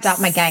 I have to up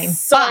my game.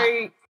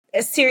 So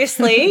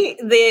seriously,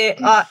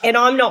 and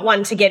I'm not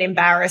one to get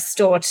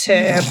embarrassed or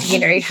to,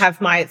 have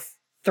my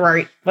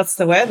throat, what's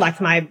the word? Like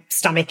my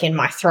stomach in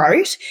my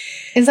throat.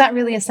 Is that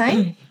really a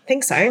saying? I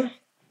think so.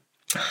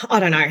 I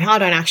don't know. I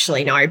don't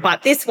actually know.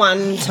 But this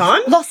one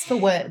time Lost for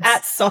words.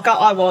 at soccer,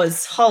 I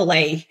was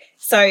holy.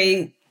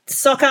 So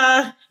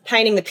soccer,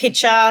 painting the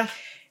picture.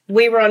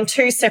 We were on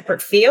 2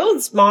 separate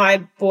fields.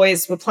 My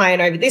boys were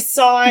playing over this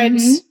side.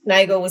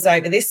 Nagel was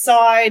over this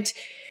side.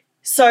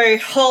 So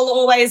Hol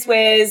always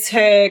wears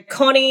her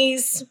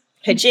Connies,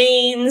 her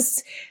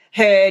jeans,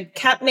 her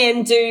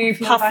Kathmandu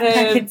puffer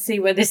I can see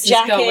where this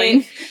jacket, is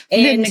going.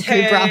 and Then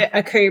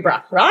a Kubra.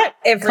 Kubra, right?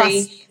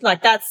 Class.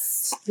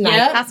 That's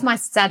Yeah. That's my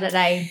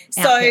Saturday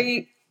So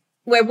outfit.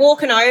 we're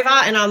walking over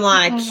and I'm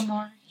like,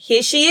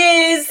 here she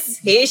is,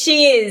 here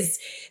she is.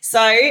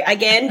 So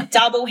again,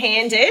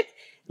 double-handed,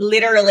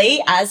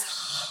 literally as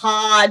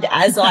hard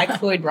as I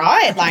could,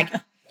 right? Like,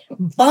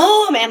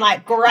 boom,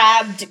 and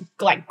grabbed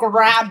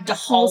a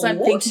All I'm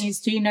hold. thinking is,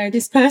 do you know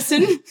this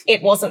person?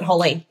 It wasn't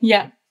Hollie.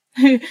 Yeah.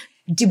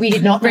 We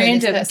did not know this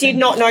Random. person. Did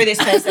not know this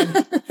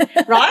person,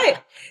 right?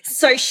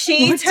 So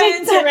she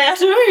turns around.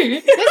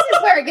 This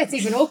is where it gets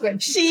even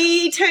awkward.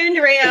 She turned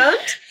around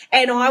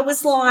and I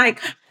was like,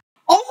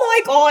 oh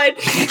my God,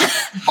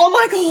 oh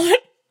my God,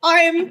 I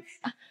am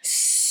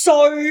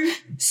so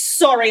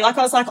sorry. Like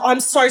I was like,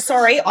 I'm so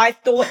sorry. I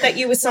thought that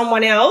you were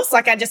someone else.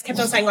 Like I just kept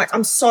on saying like,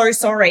 I'm so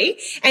sorry.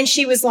 And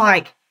she was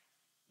like,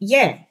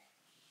 yeah,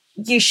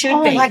 you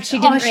should be. Like she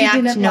didn't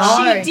react.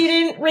 No. She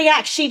didn't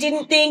react. She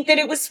didn't think that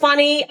it was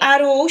funny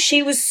at all.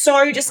 She was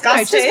so No,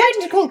 disgusted. just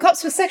waiting to call the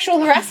cops for sexual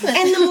harassment.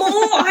 And the more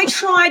I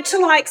tried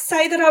to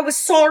say that I was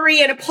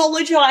sorry and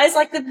apologize,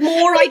 the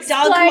more I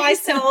dug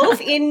myself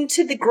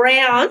into the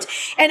ground,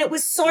 and it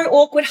was so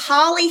awkward.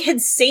 Harley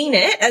had seen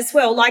it as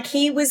well.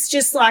 He was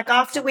just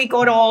after we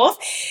got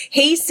off,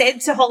 he said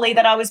to Hollie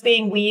that I was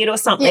being weird or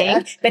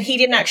something, but he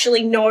didn't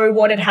actually know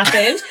what had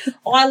happened.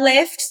 I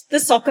left the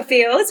soccer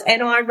fields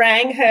and I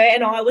rang her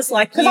and I was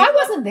like, because I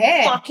wasn't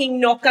there. Fucking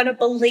not going to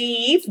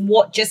believe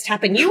what just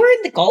happened. You were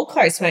in the Gold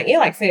Coast, weren't you?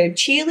 For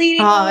cheerleading.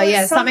 Oh, or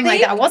yeah, something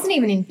like that. I wasn't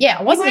even in,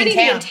 I wasn't you weren't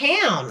in even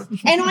town.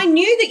 And I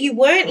knew that you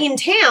weren't in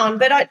town,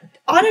 but I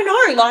don't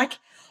know,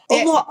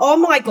 oh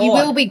my God. You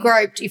will be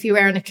groped if you're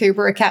wearing a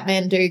Kubra, a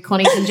Kathmandu,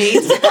 Connies and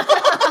jeans.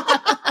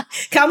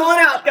 Come on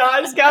out,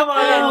 guys. Come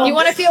on. You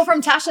want to feel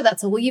from Tasha,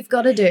 that's all you've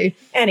got to do.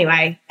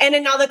 Anyway, and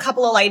another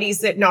couple of ladies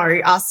that know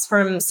us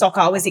from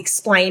soccer was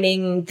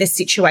explaining the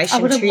situation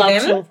I would have to loved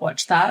them. to have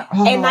watched that.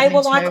 And they me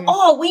were like, too.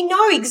 oh, we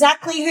know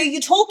exactly who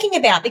you're talking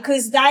about,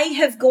 because they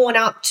have gone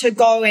up to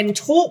go and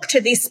talk to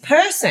this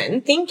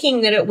person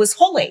thinking that it was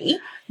Hollie.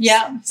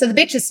 Yeah. So the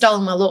bitch has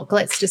stolen my look,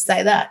 let's just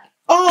say that.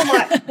 Oh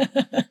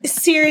my,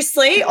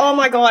 seriously. Oh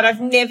my God.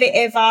 I've never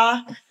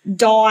ever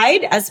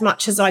died as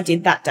much as I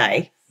did that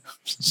day.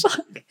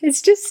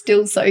 It's just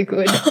still so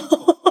good.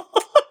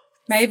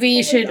 Maybe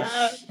you should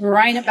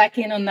rein it back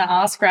in on the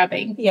ass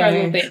grabbing for a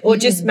little bit. Or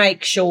just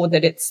make sure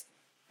that it's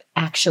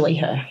actually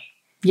her.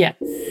 Yeah.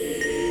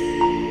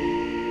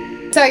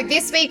 So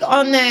this week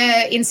on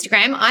the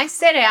Instagram, I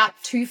set out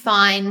to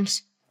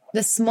find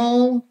the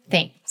small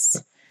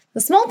things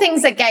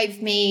that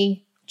gave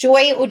me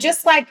joy, or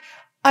just like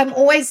I'm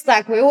always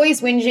like, we're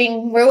always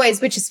whinging,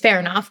 which is fair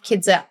enough.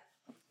 Kids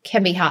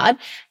can be hard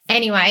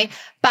anyway,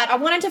 but I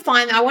wanted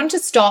to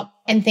stop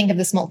and think of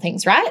the small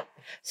things, right?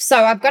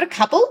 So I've got a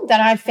couple that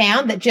I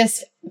found that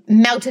just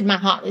melted my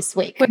heart this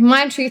week.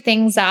 My two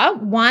things are,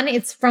 one,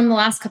 it's from the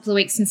last couple of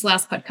weeks since the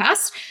last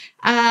podcast.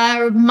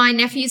 My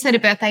nephew's had a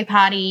birthday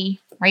party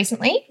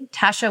recently.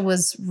 Tasha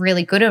was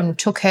really good and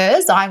took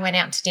hers. I went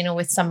out to dinner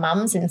with some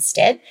mums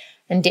instead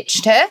and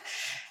ditched her.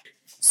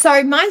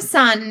 So my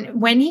son,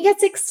 when he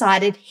gets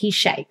excited, he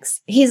shakes.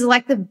 He's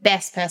like the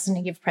best person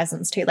to give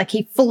presents to. Like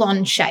he full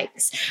on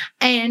shakes.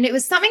 And it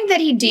was something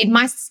that he did.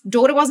 My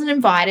daughter wasn't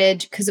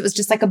invited because it was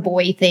just like a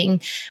boy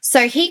thing.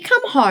 So he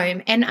come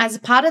home, and as a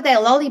part of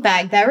their lolly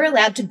bag, they were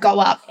allowed to go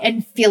up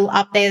and fill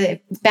up their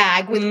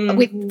bag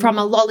with from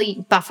a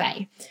lolly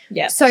buffet.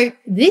 Yeah. So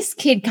this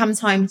kid comes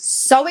home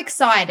so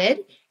excited.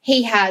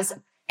 He has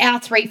our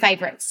three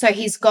favorites. So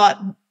he's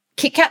got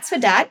Kit Kats for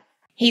Dad.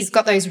 He's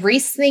got those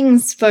Reese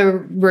things for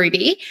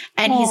Ruby,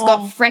 and he's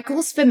got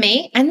Freckles for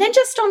me. And then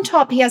just on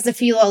top, he has a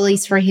few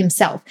lollies for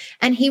himself.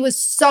 And he was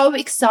so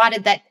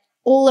excited that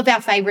all of our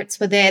favorites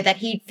were there, that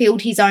he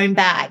filled his own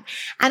bag.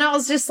 And I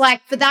was just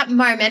like, for that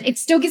moment, it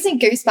still gives me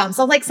goosebumps.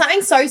 I was like,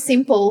 something so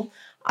simple,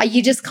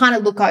 you just kind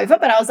of look over.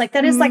 But I was like,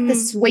 that is like the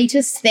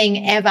sweetest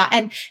thing ever.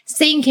 And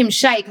seeing him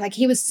shake, like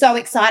he was so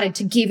excited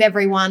to give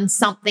everyone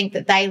something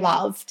that they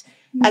loved,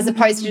 as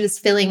opposed to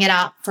just filling it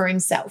up for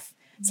himself.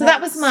 So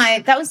that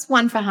was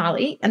one for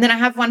Hollie. And then I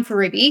have one for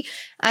Ruby.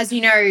 As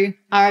you know,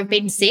 I've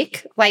been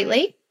sick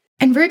lately.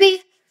 And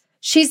Ruby,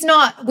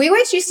 we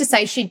always used to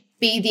say she'd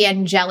be the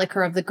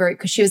Angelica of the group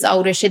because she was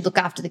older, she'd look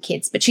after the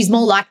kids, but she's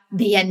more like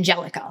the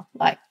Angelica,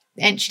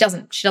 and she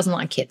doesn't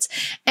like kids.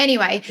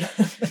 Anyway,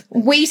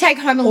 we take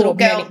home a little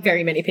girl.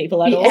 Very many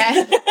people at all.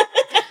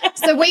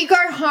 So we go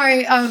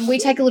home, we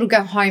take a little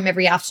girl home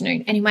every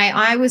afternoon. Anyway,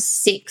 I was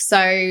sick,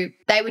 so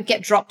they would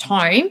get dropped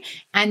home,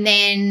 and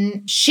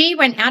then she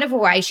went out of her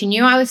way. She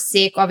knew I was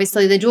sick.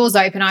 Obviously, the door's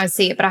open, I would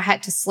see it, but I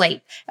had to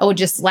sleep or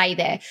just lay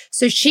there.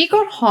 So she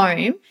got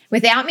home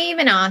without me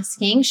even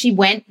asking. She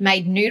went,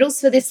 made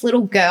noodles for this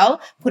little girl,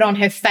 put on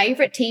her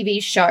favorite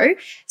TV show.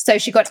 So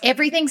she got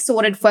everything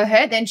sorted for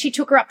her. Then she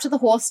took her up to the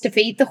horse to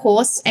feed the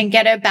horse and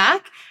get her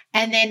back.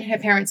 And then her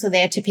parents were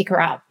there to pick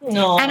her up.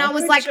 Oh, and I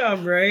was like,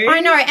 job, Ruth. I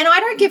know. And I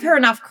don't give her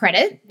enough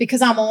credit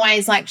because I'm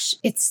always like,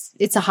 it's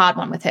a hard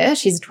one with her.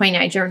 She's a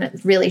teenager and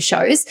it really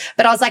shows.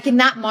 But I was like, in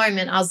that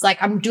moment, I was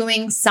like, I'm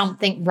doing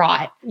something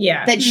right.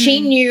 Yeah. That she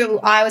knew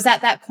I was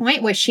at that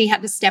point where she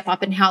had to step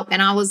up and help.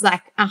 And I was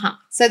like,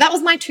 So that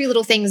was my two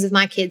little things with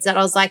my kids that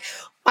I was like,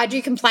 I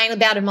do complain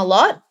about them a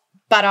lot,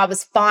 but I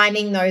was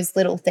finding those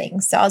little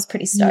things. So I was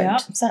pretty stoked.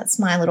 Yep. So that's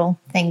my little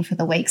thing for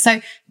the week.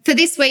 So for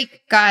this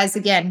week, guys,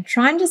 again,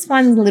 try and just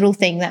find the little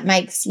thing that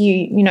makes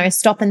you,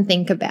 stop and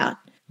think about.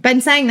 But in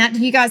saying that,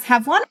 do you guys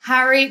have one?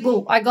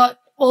 I got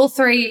all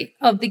three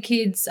of the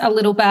kids a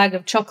little bag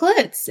of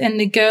chocolates, and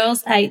the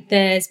girls ate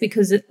theirs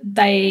because it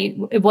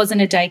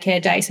wasn't a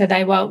daycare day, so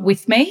they were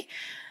with me.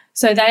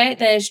 So they ate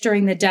theirs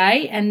during the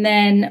day, and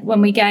then when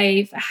we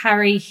gave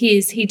Harry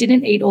his, he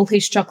didn't eat all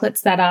his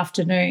chocolates that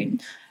afternoon.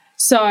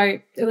 So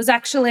it was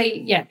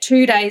actually,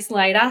 2 days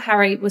later,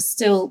 Harry was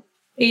still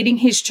eating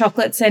his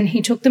chocolates, and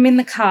he took them in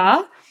the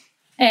car,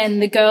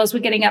 and the girls were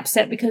getting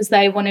upset because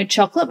they wanted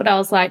chocolate. But I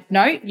was like,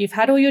 no, you've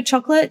had all your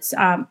chocolates.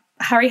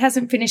 Harry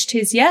hasn't finished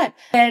his yet.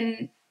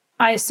 And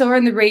I saw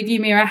in the review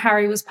mirror,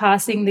 Harry was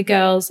passing the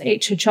girls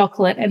each a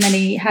chocolate, and then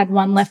he had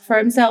one left for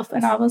himself.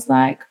 And I was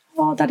like,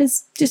 oh, that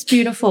is just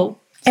beautiful.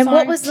 And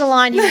what was the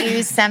line you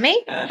used,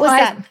 Sammy?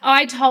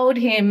 I told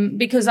him,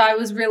 because I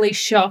was really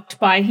shocked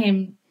by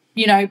him,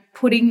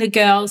 putting the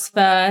girls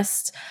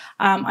first.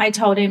 I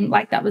told him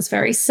that was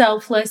very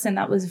selfless and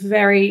that was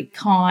very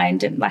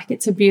kind and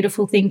it's a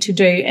beautiful thing to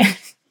do. And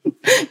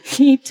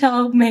he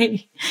told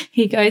me,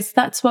 he goes,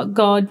 that's what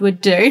God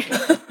would do.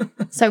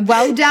 So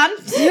well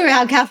done to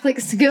our Catholic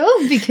school,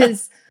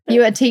 because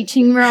you are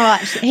teaching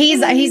right.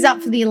 He's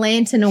up for the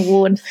Lantern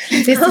Award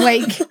this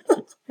week.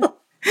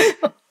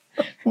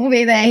 We'll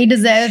be there. He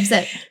deserves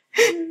it.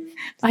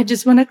 I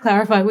just want to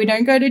clarify, we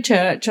don't go to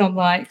church on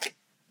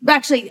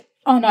actually,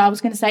 oh no, I was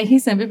going to say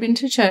he's never been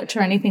to church or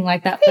anything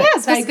like that. He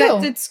has,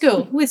 with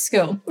school. With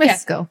school.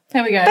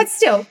 There we go.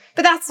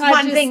 But that's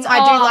one thing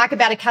I do like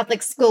about a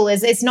Catholic school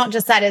is it's not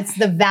just that, it's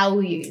the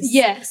values.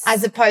 Yes.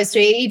 As opposed to,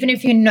 even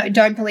if you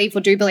don't believe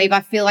or do believe,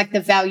 I feel like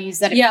the values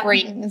that it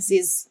brings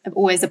is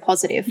always a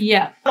positive.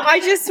 Yeah. I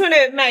just want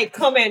to make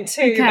comment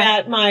too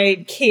about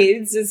my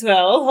kids as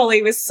well.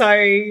 Hollie was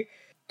so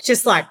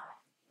just like,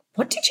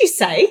 what did you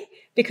say?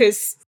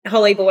 Because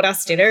Hollie bought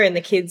us dinner and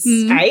the kids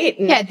ate.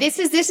 And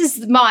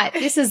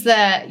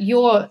Yeah,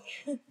 you're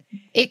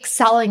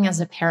excelling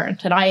as a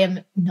parent, and I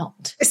am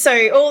not.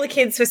 so all the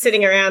kids were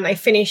sitting around, they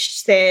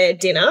finished their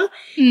dinner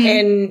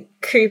and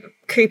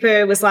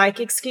Cooper was like,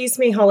 "Excuse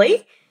me,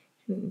 Hollie."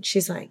 And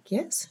she's like,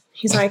 "Yes."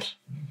 He's like,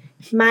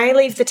 "May I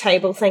leave the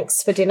table?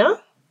 Thanks for dinner."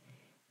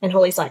 And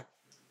Hollie's like,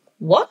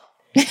 "What?"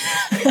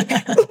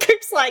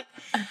 Coop's like,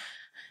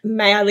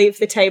 "May I leave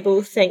the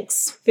table?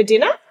 Thanks for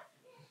dinner."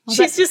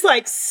 She's just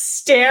like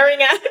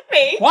staring at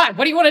me. Why?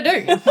 What do you want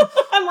to do?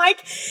 I'm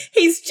like,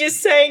 he's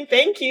just saying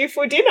thank you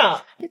for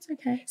dinner. It's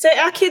okay. So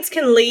our kids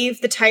can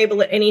leave the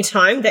table at any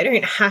time. They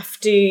don't have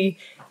to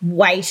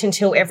wait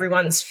until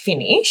everyone's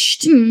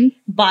finished,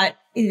 but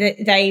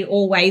they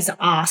always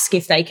ask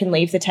if they can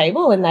leave the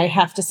table and they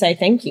have to say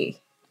thank you.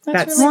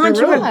 That's really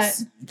the rules. right.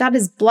 That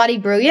is bloody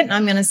brilliant.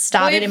 I'm going to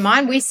start it in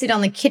mine. We sit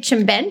on the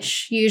kitchen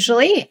bench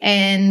usually,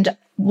 and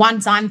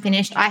once I'm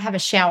finished, I have a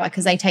shower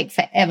because they take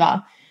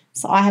forever.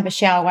 So I have a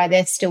shower while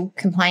they're still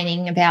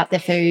complaining about their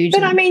food.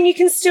 But I mean,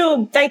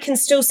 they can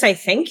still say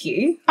thank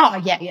you.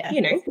 Oh, yeah.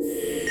 You know.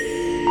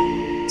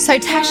 So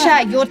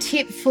Tasha, your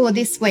tip for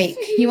this week,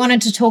 you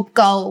wanted to talk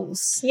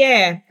goals.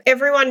 Yeah.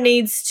 Everyone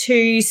needs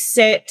to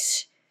set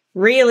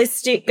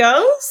realistic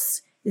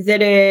goals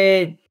that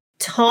are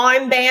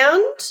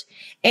time-bound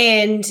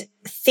and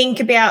think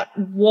about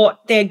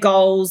what their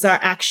goals are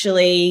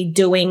actually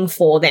doing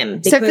for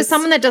them. So for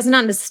someone that doesn't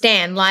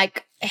understand,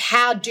 like,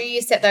 how do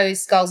you set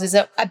those goals? Is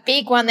it a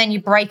big one, then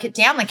you break it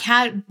down?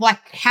 How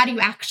do you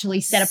actually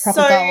set a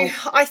proper goal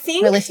I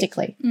think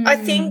realistically? I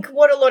think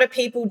what a lot of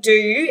people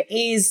do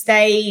is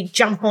they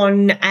jump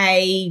on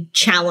a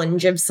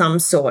challenge of some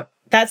sort.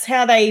 That's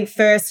how they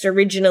first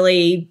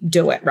originally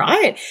do it,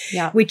 right?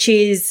 Yeah. Which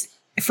is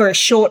for a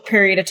short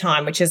period of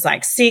time, which is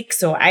like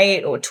 6 or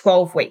 8 or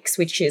 12 weeks,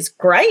 which is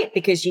great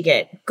because you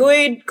get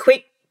good,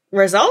 quick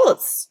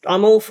results.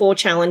 I'm all for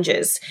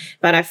challenges,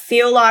 but I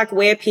feel like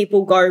where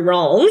people go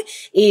wrong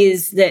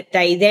is that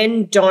they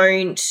then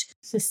don't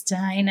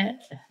Sustain it.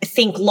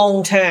 think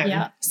long term.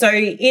 Yeah. So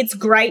it's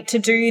great to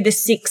do the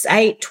 6,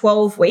 8,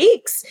 12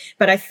 weeks,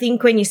 but I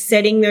think when you're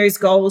setting those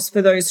goals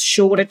for those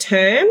shorter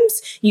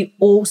terms, you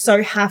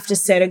also have to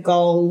set a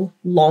goal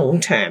long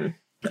term.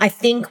 I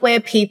think where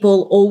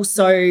people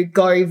also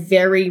go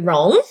very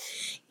wrong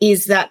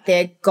is that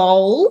their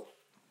goal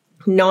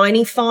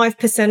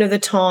 95% of the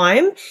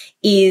time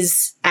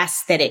is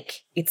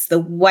aesthetic. It's the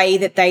way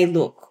that they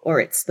look, or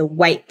it's the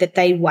weight that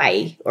they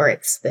weigh, or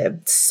it's the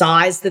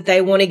size that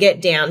they want to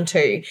get down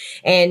to.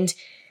 And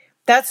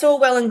that's all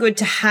well and good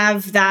to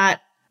have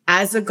that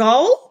as a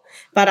goal.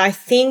 But I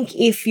think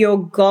if your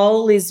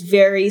goal is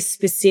very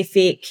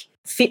specific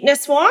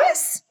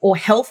fitness-wise or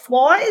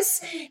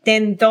health-wise,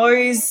 then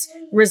those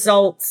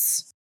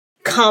results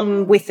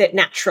come with it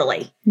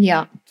naturally.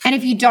 Yeah. And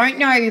if you don't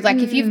know, like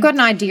if you've got an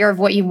idea of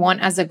what you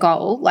want as a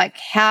goal, like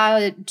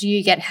how do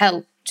you get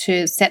help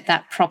to set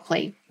that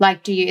properly?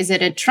 Like is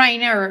it a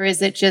trainer, or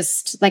is it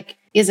just like,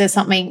 is there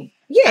something?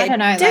 Yeah, I don't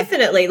know.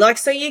 definitely.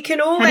 So you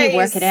can always how do you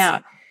work it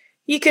out?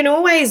 You can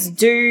always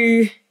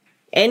do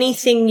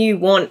anything you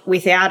want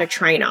without a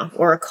trainer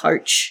or a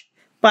coach,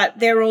 but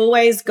they're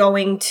always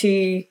going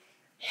to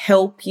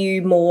help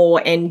you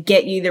more and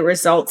get you the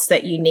results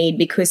that you need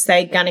because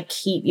they're going to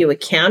keep you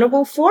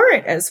accountable for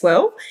it as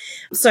well.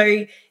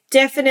 So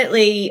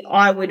definitely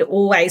I would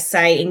always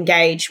say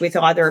engage with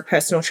either a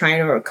personal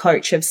trainer or a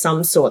coach of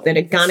some sort that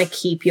are going to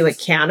keep you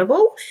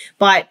accountable.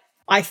 But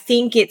I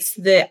think it's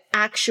the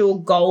actual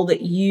goal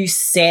that you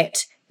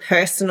set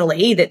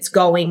personally that's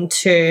going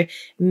to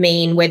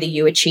mean whether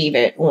you achieve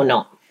it or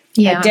not.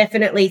 Yeah. I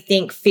definitely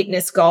think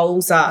fitness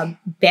goals are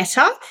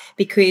better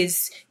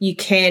because you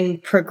can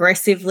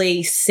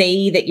progressively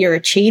see that you're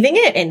achieving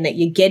it and that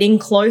you're getting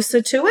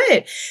closer to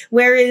it.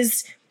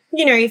 Whereas,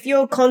 if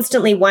you're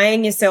constantly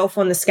weighing yourself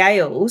on the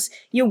scales,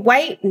 your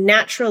weight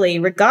naturally,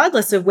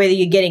 regardless of whether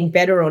you're getting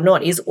better or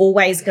not, is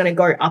always going to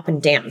go up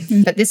and down.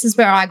 But this is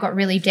where I got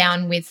really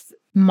down with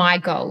my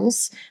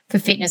goals for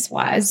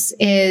fitness-wise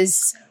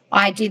is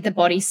I did the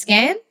body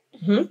scan.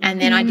 And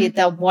then I did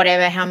the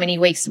whatever, how many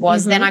weeks it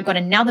was. Then I got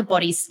another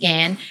body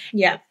scan.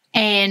 Yeah.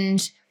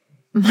 And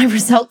my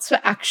results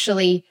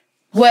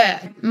were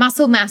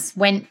muscle mass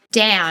went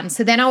down.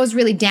 So then I was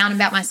really down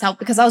about myself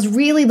because I was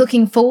really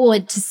looking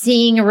forward to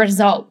seeing a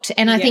result.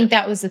 And I think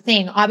that was the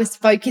thing. I was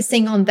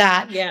focusing on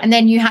that. Yeah. And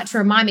then you had to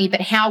remind me, but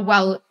how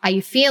well are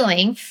you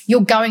feeling? You're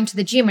going to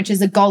the gym, which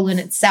is a goal in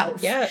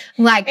itself. Yeah.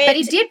 But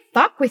it did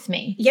fuck with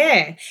me.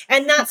 Yeah.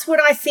 And that's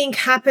what I think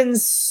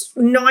happens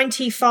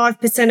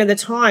 95% of the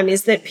time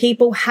is that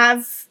people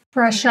have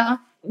Pressure.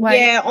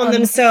 on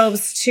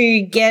themselves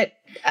to get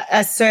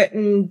a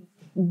certain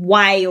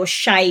way or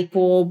shape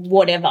or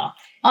whatever.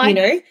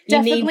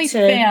 Definitely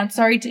found,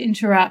 sorry to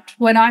interrupt,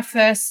 when I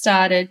first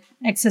started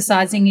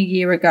exercising a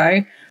year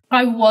ago,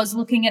 I was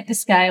looking at the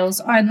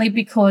scales only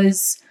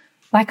because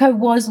I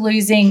was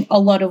losing a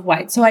lot of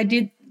weight. So I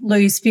did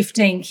lose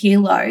 15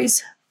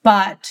 kilos,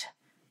 but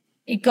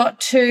it got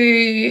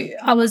to,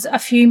 I was a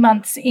few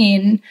months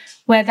in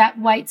where that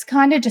weight's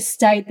kind of just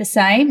stayed the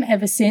same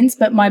ever since,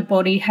 but my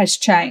body has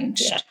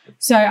changed. Yeah.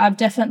 So I've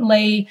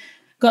definitely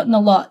gotten a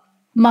lot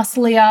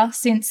musclier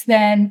since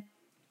then.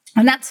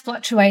 And that's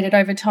fluctuated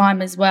over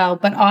time as well.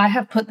 But I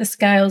have put the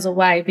scales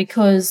away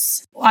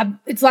because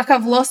it's like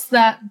I've lost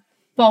that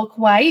bulk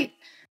weight,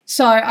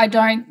 so I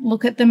don't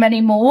look at them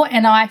anymore.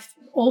 And I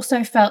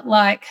also felt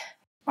like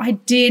I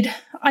don't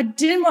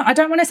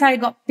want to say I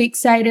got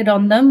fixated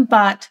on them,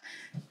 but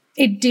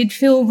it did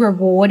feel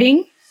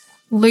rewarding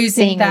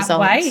losing Seeing that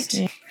results. weight.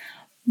 Yeah.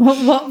 But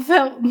what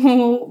felt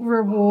more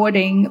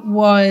rewarding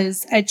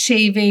was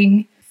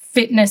achieving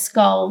fitness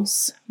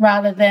goals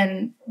rather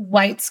than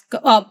weights,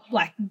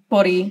 like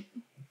body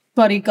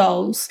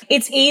goals.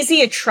 It's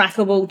easier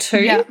trackable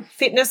too, Yeah.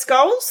 fitness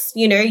goals.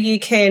 You know, you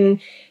can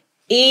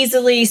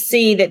easily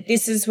see that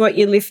this is what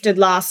you lifted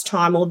last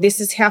time, or this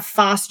is how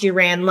fast you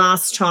ran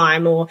last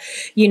time, or,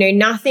 you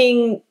know,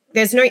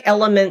 there's no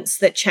elements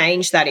that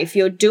change that. If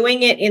you're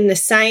doing it in the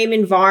same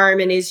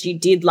environment as you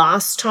did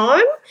last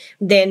time,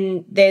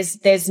 then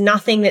there's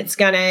nothing that's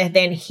going to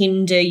then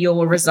hinder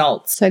your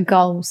results. So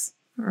goals.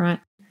 All right.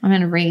 I'm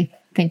going to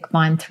rethink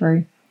mine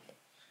through.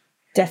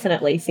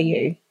 Definitely for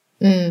you.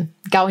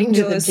 Going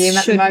to the Yours gym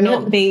at the should moment.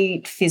 not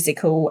be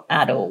physical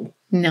at all.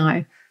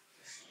 No.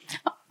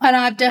 And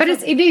I've But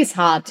definitely it is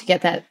hard to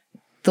get that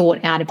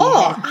thought out of your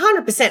Oh,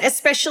 head. 100%,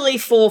 especially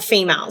for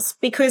females,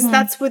 because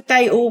that's what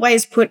they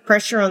always put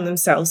pressure on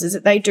themselves, is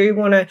that they do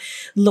want to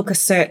look a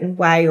certain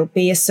way or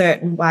be a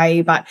certain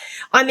way. But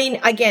I mean,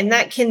 again,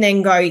 that can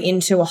then go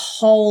into a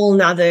whole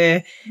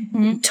nother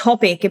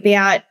topic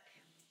about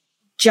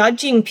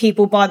judging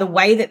people by the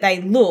way that they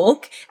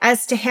look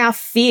as to how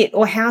fit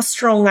or how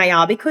strong they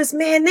are. Because,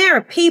 man, there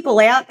are people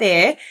out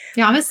there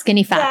Yeah, I'm a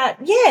skinny fat.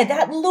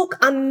 that look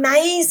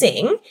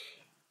amazing,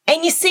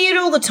 and you see it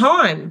all the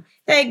time.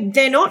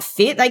 They're not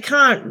fit. They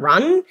can't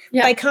run.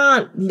 Yeah. They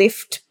can't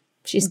lift.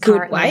 She's good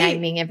currently weight.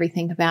 naming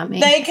everything about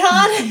me. They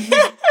can't.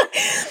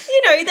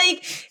 You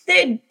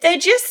know, they're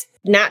just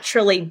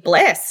naturally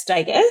blessed,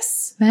 I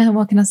guess. Well,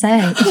 what can I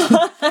say?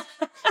 If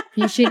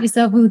you shit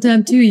yourself all the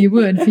time too, you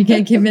would if you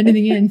can't keep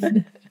anything in.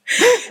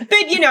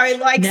 But, you know,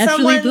 like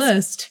Naturally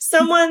blessed.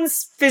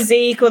 someone's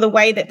physique or the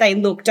way that they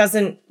look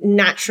doesn't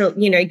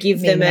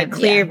give them a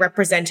clear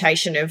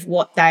representation of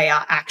what they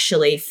are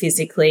actually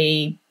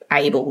physically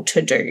able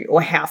to do,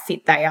 or how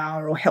fit they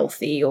are, or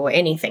healthy, or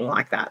anything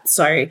like that.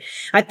 So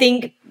I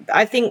think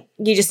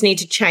you just need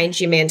to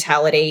change your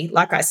mentality.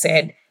 Like I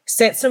said,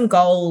 set some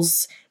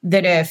goals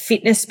that are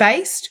fitness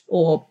based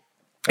or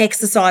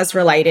exercise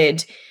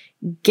related.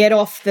 Get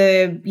off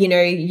the,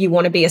 you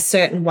want to be a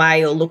certain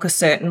way or look a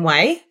certain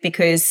way,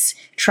 because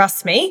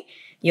trust me,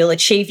 you'll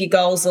achieve your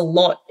goals a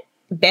lot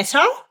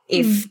better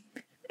if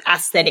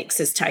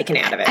aesthetics is taken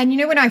out of it. And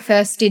when I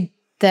first did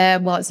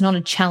it's not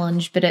a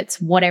challenge, but it's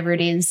whatever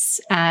it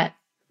is at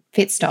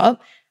Fitstop,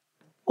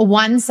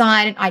 one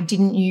side I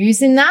didn't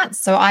use in that.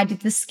 So I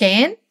did the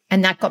scan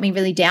and that got me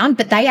really down,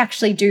 but they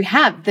actually do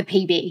have the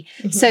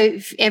PB. So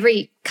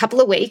every couple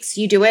of weeks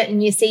you do it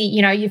and you see,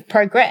 you've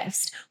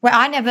progressed. Where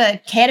I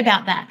never cared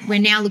about that. Where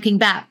now looking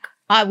back,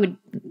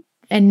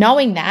 and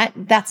knowing that,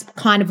 that's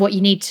kind of what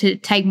you need to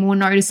take more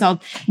notice of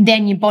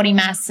than your body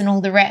mass and all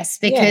the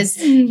rest, because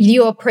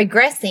you're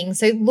progressing.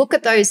 So look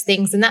at those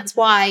things. And that's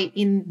why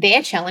in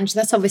their challenge,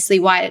 that's obviously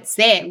why it's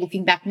there,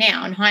 looking back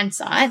now in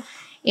hindsight,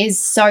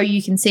 is so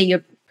you can see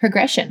your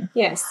progression.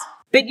 Yes.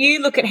 But you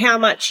look at how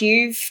much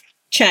you've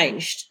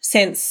changed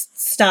since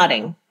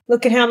starting.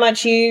 Look at how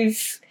much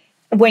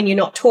when you're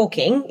not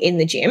talking in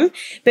the gym,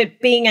 but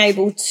being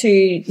able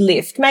to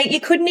lift. Mate, you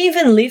couldn't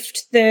even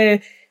lift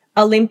the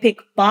Olympic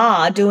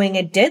bar doing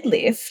a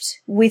deadlift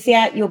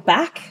without your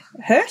back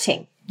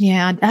hurting.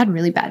 Yeah, I had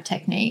really bad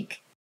technique,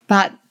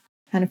 but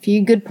had a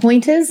few good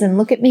pointers, and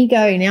look at me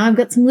go. Now I've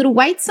got some little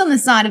weights on the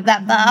side of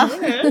that bar.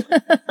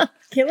 Yeah.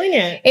 Killing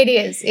it.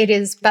 It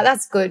is, but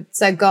that's good.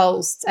 So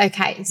goals.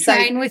 Okay. So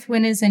train with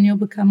winners and you'll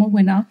become a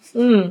winner.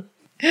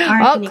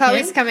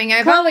 Chloe's coming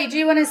over. Chloe, do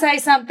you want to say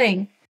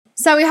something?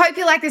 So we hope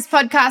you like this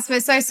podcast.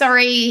 We're so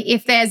sorry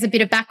if there's a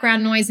bit of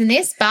background noise in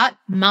this, but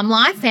mum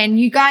life, and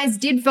you guys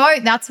did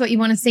vote. That's what you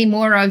want to see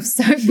more of.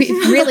 So we've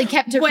really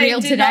kept it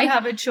real did today. not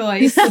have a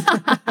choice.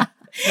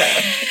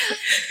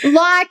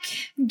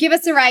 Give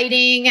us a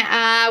rating.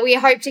 We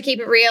hope to keep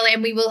it real,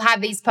 and we will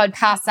have these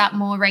podcasts up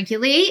more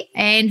regularly,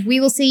 and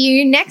we will see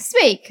you next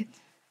week.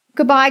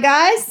 Goodbye,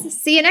 guys.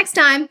 See you next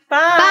time.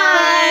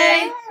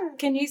 Bye.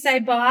 Can you say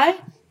bye?